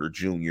Joey Porter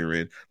Jr.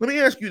 in. Let me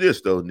ask you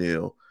this though,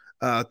 Neil,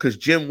 because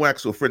Jim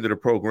Wexell, friend of the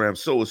program,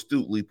 so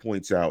astutely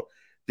points out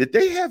Did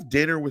they have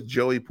dinner with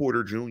Joey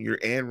Porter Jr.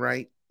 and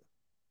Wright?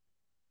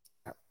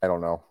 I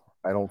don't know.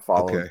 I don't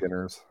follow Okay.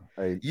 dinners.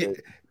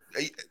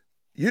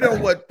 You know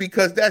what?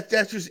 Because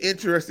that's just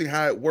interesting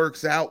how it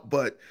works out.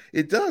 But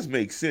it does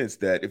make sense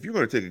that if you're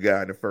going to take a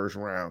guy in the first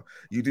round,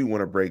 you do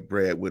want to break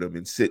bread with him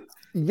and sit.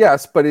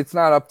 Yes, but it's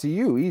not up to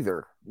you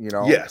either. You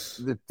know.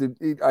 Yes.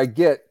 I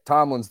get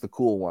Tomlin's the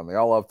cool one. They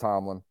all love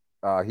Tomlin.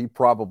 He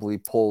probably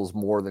pulls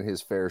more than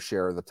his fair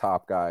share of the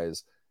top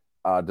guys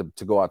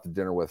to go out to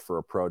dinner with for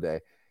a pro day.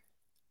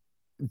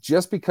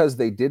 Just because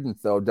they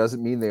didn't, though,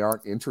 doesn't mean they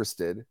aren't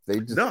interested.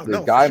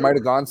 The guy might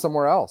have gone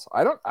somewhere else.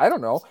 I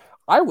don't know.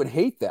 I would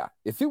hate that.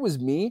 If it was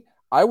me,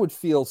 I would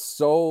feel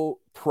so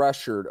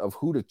pressured of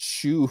who to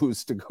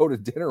choose to go to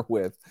dinner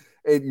with.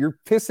 And you're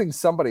pissing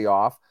somebody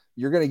off.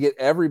 You're going to get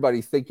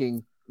everybody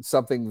thinking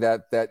something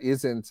that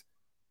isn't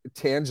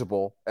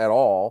tangible at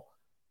all.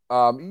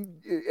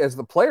 As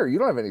the player, you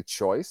don't have any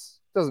choice.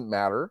 It doesn't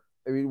matter.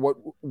 I mean,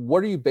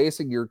 what are you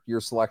basing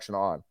your selection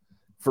on?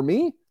 For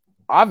me,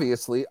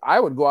 obviously, I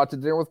would go out to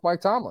dinner with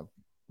Mike Tomlin,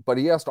 but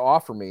he has to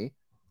offer me.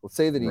 Let's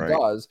say that he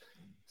does.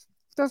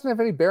 It doesn't have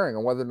any bearing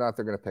on whether or not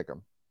they're going to pick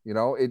him. You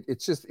know, it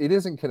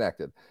isn't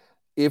connected.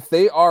 If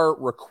they are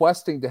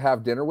requesting to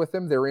have dinner with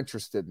him, they're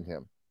interested in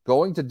him.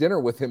 Going to dinner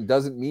with him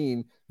doesn't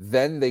mean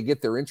then they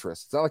get their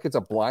interest. It's not like it's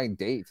a blind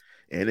date.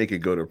 And they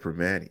could go to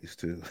Primanti's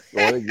too.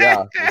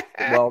 Yeah.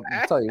 Well,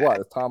 I'll tell you what,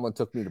 if Tomlin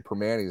took me to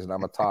Primanti's and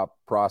I'm a top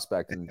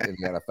prospect in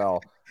the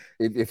NFL,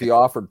 if he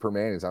offered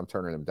Primanti's, I'm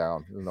turning him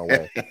down. There's no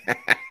way.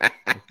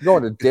 I'm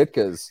going to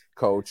Ditka's,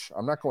 coach.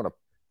 I'm not going to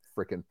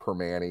freaking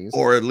Primanti's.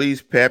 Or at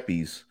least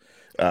Pepe's,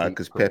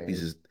 because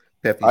Pepe's is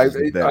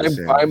the better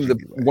sandwich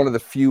one of the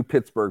few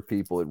Pittsburgh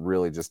people that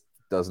really just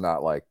does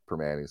not like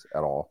Primanti's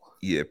at all.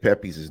 Yeah,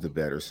 Pepe's is the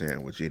better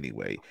sandwich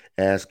anyway.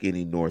 Ask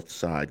any North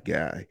Side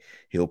guy.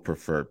 He'll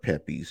prefer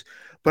Pepe's.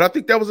 But I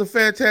think that was a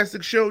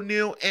fantastic show,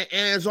 Neil. And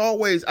as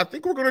always, I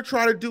think we're going to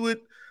try to do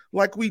it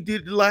like we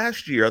did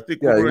last year. I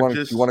think you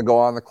want to go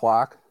on the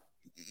clock?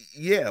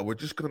 Yeah, we're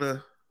just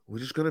gonna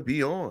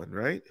be on,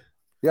 right?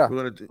 Yeah.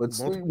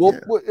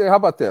 How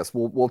about this?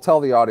 We'll tell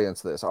the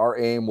audience this. Our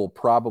aim will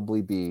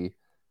probably be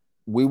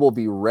we will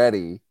be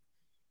ready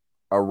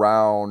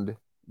around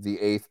the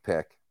 8th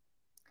pick.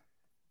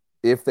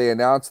 If they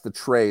announce the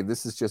trade,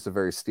 this is just a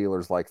very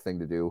Steelers-like thing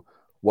to do.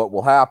 What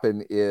will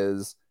happen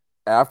is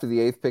after the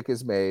 8th pick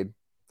is made,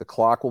 the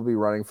clock will be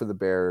running for the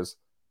Bears.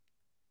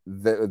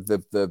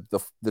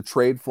 The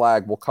trade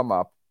flag will come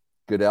up.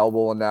 Goodell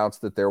will announce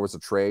that there was a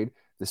trade.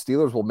 The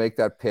Steelers will make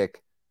that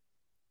pick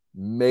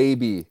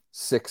maybe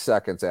 6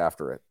 seconds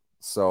after it.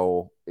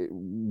 So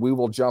we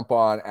will jump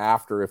on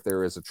after if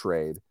there is a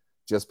trade,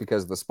 just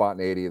because the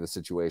spontaneity of the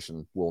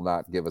situation will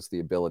not give us the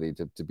ability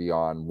to be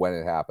on when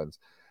it happens.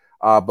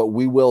 But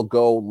we will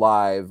go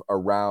live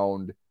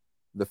around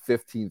the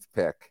 15th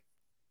pick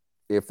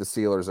if the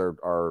Steelers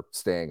are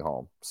staying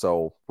home.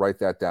 So write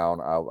that down.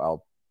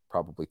 I'll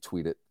probably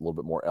tweet it a little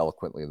bit more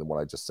eloquently than what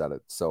I just said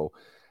it. So,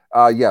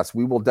 yes,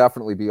 we will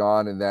definitely be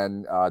on. And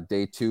then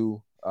day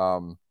 2,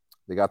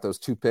 they got those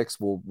 2 picks.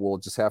 We'll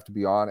just have to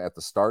be on at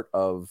the start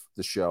of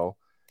the show.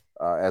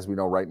 As we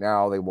know right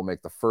now, they will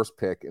make the first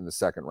pick in the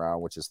second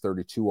round, which is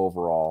 32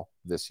 overall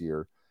this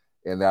year.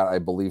 And that, I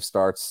believe,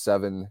 starts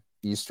 7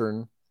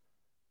 Eastern.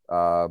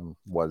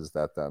 What is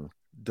that then?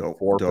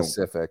 4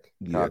 Pacific.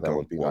 God, that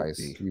would be nice.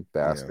 You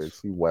bastards,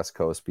 you West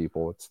Coast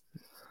people.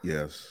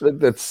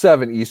 That's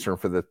 7 Eastern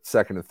for the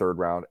second and third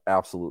round.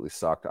 Absolutely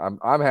sucked.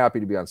 I'm happy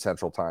to be on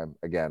Central Time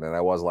again, and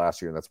I was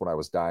last year, and that's when I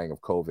was dying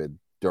of COVID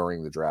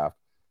during the draft.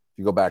 If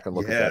you go back and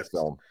look at that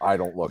film, I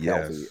don't look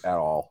healthy at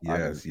all.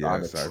 I'm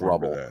in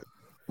trouble.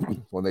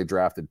 When they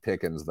drafted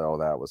Pickens, though,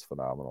 that was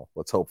phenomenal.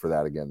 Let's hope for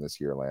that again this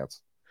year,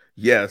 Lance.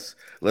 Yes,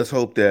 let's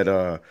hope that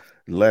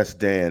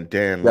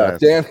Dan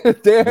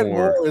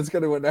Moore is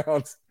going to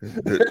announce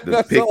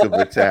the pick of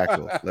the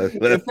tackle.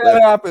 If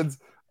that happens,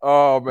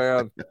 oh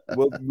man,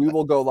 we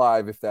will go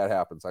live if that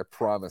happens. I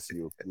promise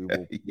you, we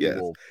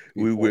will.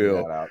 We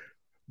will. That out.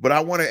 But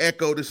I want to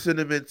echo the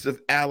sentiments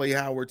of Allie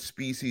Howard,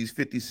 Species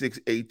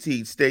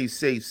 5618. Stay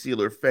safe,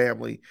 Steeler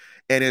family,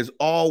 and as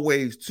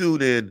always,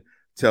 tune in,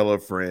 tell a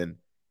friend,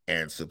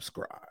 and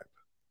subscribe.